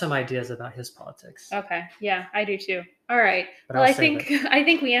 I have some ideas about his politics. Okay. Yeah, I do too. All right. Well, I think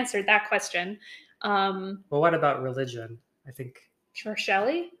we answered that question. Well, what about religion? I think for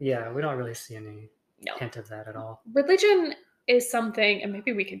Shelley? Yeah, we don't really see any hint of that at all. Religion is something, and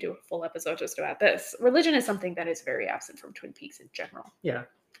maybe we can do a full episode just about this. Religion is something that is very absent from Twin Peaks in general. Yeah.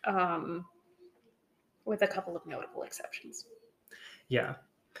 With a couple of notable exceptions. Yeah.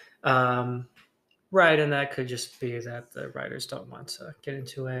 Right, and that could just be that the writers don't want to get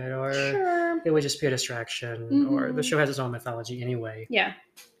into it, or it would just be a distraction, or the show has its own mythology anyway. Yeah.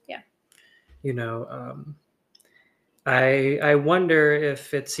 I wonder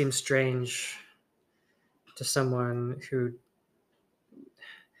if it seems strange to someone who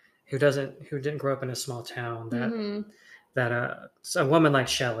didn't grow up in a small town that a woman like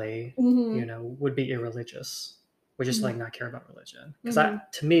Shelley, would be irreligious, would just like not care about religion. Because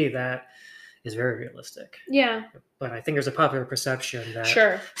to me that is very realistic. Yeah. But I think there's a popular perception that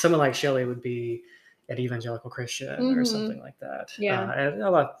someone like Shelley would be an evangelical Christian or something like that. Yeah. And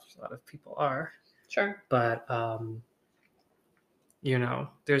a lot of people are. Sure. But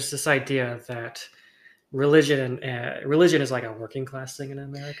there's this idea that religion is like a working class thing in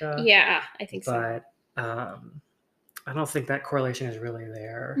America. Yeah, I think so. But I don't think that correlation is really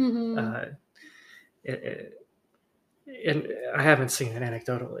there. And I haven't seen it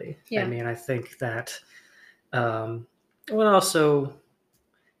anecdotally. Yeah. I mean, I think that, also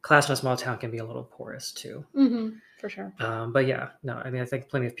class in a small town can be a little porous too. For sure. But yeah, no, I mean, I think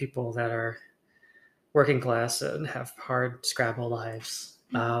plenty of people that are working class and have hard Scrabble lives,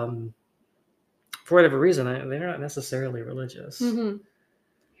 for whatever reason, they're not necessarily religious.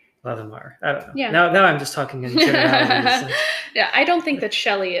 A lot of them are. I don't know. Yeah. Now I'm just talking in generalities. Yeah, I don't think that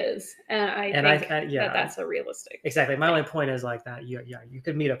Shelley is, and I think that that's a realistic. Exactly. My only point is like that. You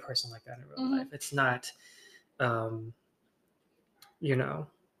could meet a person like that in real life. It's not, I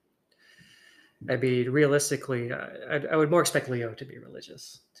mean, realistically, I would more expect Leo to be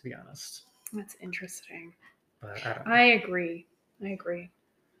religious, to be honest. That's interesting. But I don't know. I agree.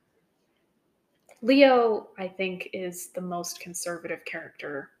 Leo, I think, is the most conservative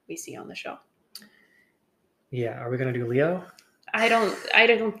character we see on the show. Yeah, are we going to do Leo? I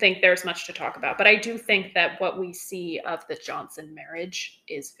don't think there's much to talk about, but I do think that what we see of the Johnson marriage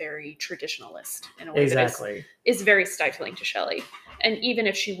is very traditionalist in a way that is very stifling to Shelley. And even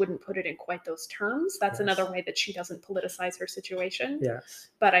if she wouldn't put it in quite those terms, that's another way that she doesn't politicize her situation. Yes.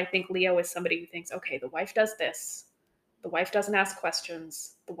 But I think Leo is somebody who thinks, okay, the wife does this. The wife doesn't ask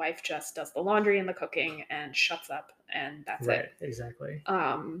questions. The wife just does the laundry and the cooking and shuts up, and that's it. Right, exactly.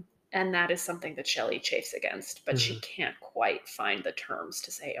 And that is something that Shelley chafes against, but she can't quite find the terms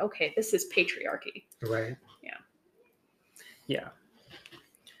to say, okay, this is patriarchy. Right. Yeah.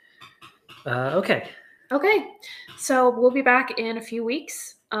 Okay. Okay. So we'll be back in a few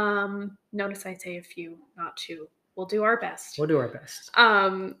weeks. Notice I say a few, not two. We'll do our best.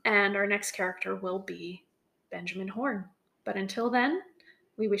 And our next character will be Benjamin Horne. But until then,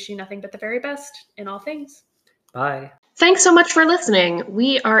 we wish you nothing but the very best in all things. Bye. Thanks so much for listening.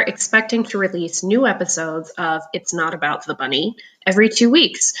 We are expecting to release new episodes of It's Not About the Bunny every 2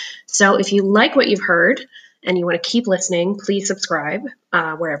 weeks. So if you like what you've heard and you want to keep listening, please subscribe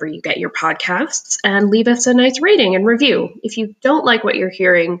wherever you get your podcasts and leave us a nice rating and review. If you don't like what you're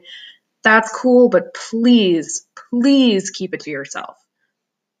hearing, that's cool, but please, please keep it to yourself.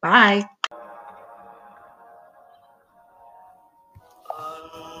 Bye.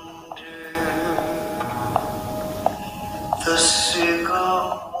 The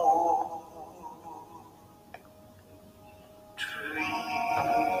sycamore tree.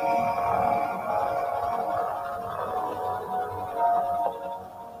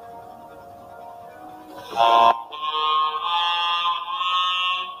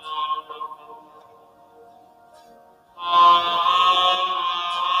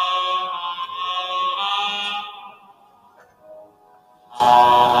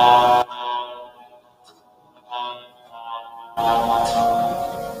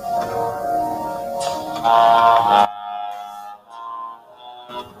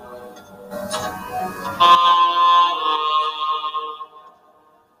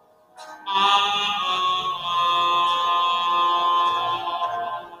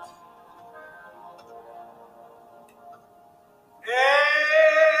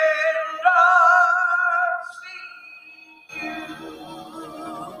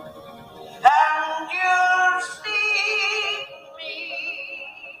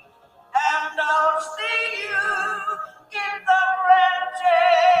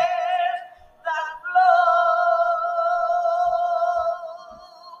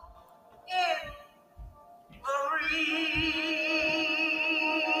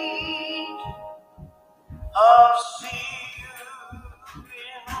 I'll see you in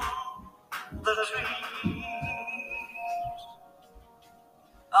the trees.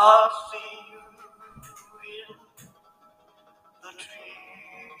 I'll see you in the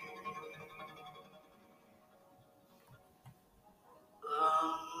trees.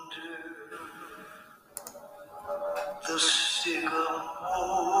 Under the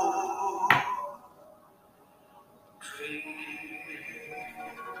sycamore.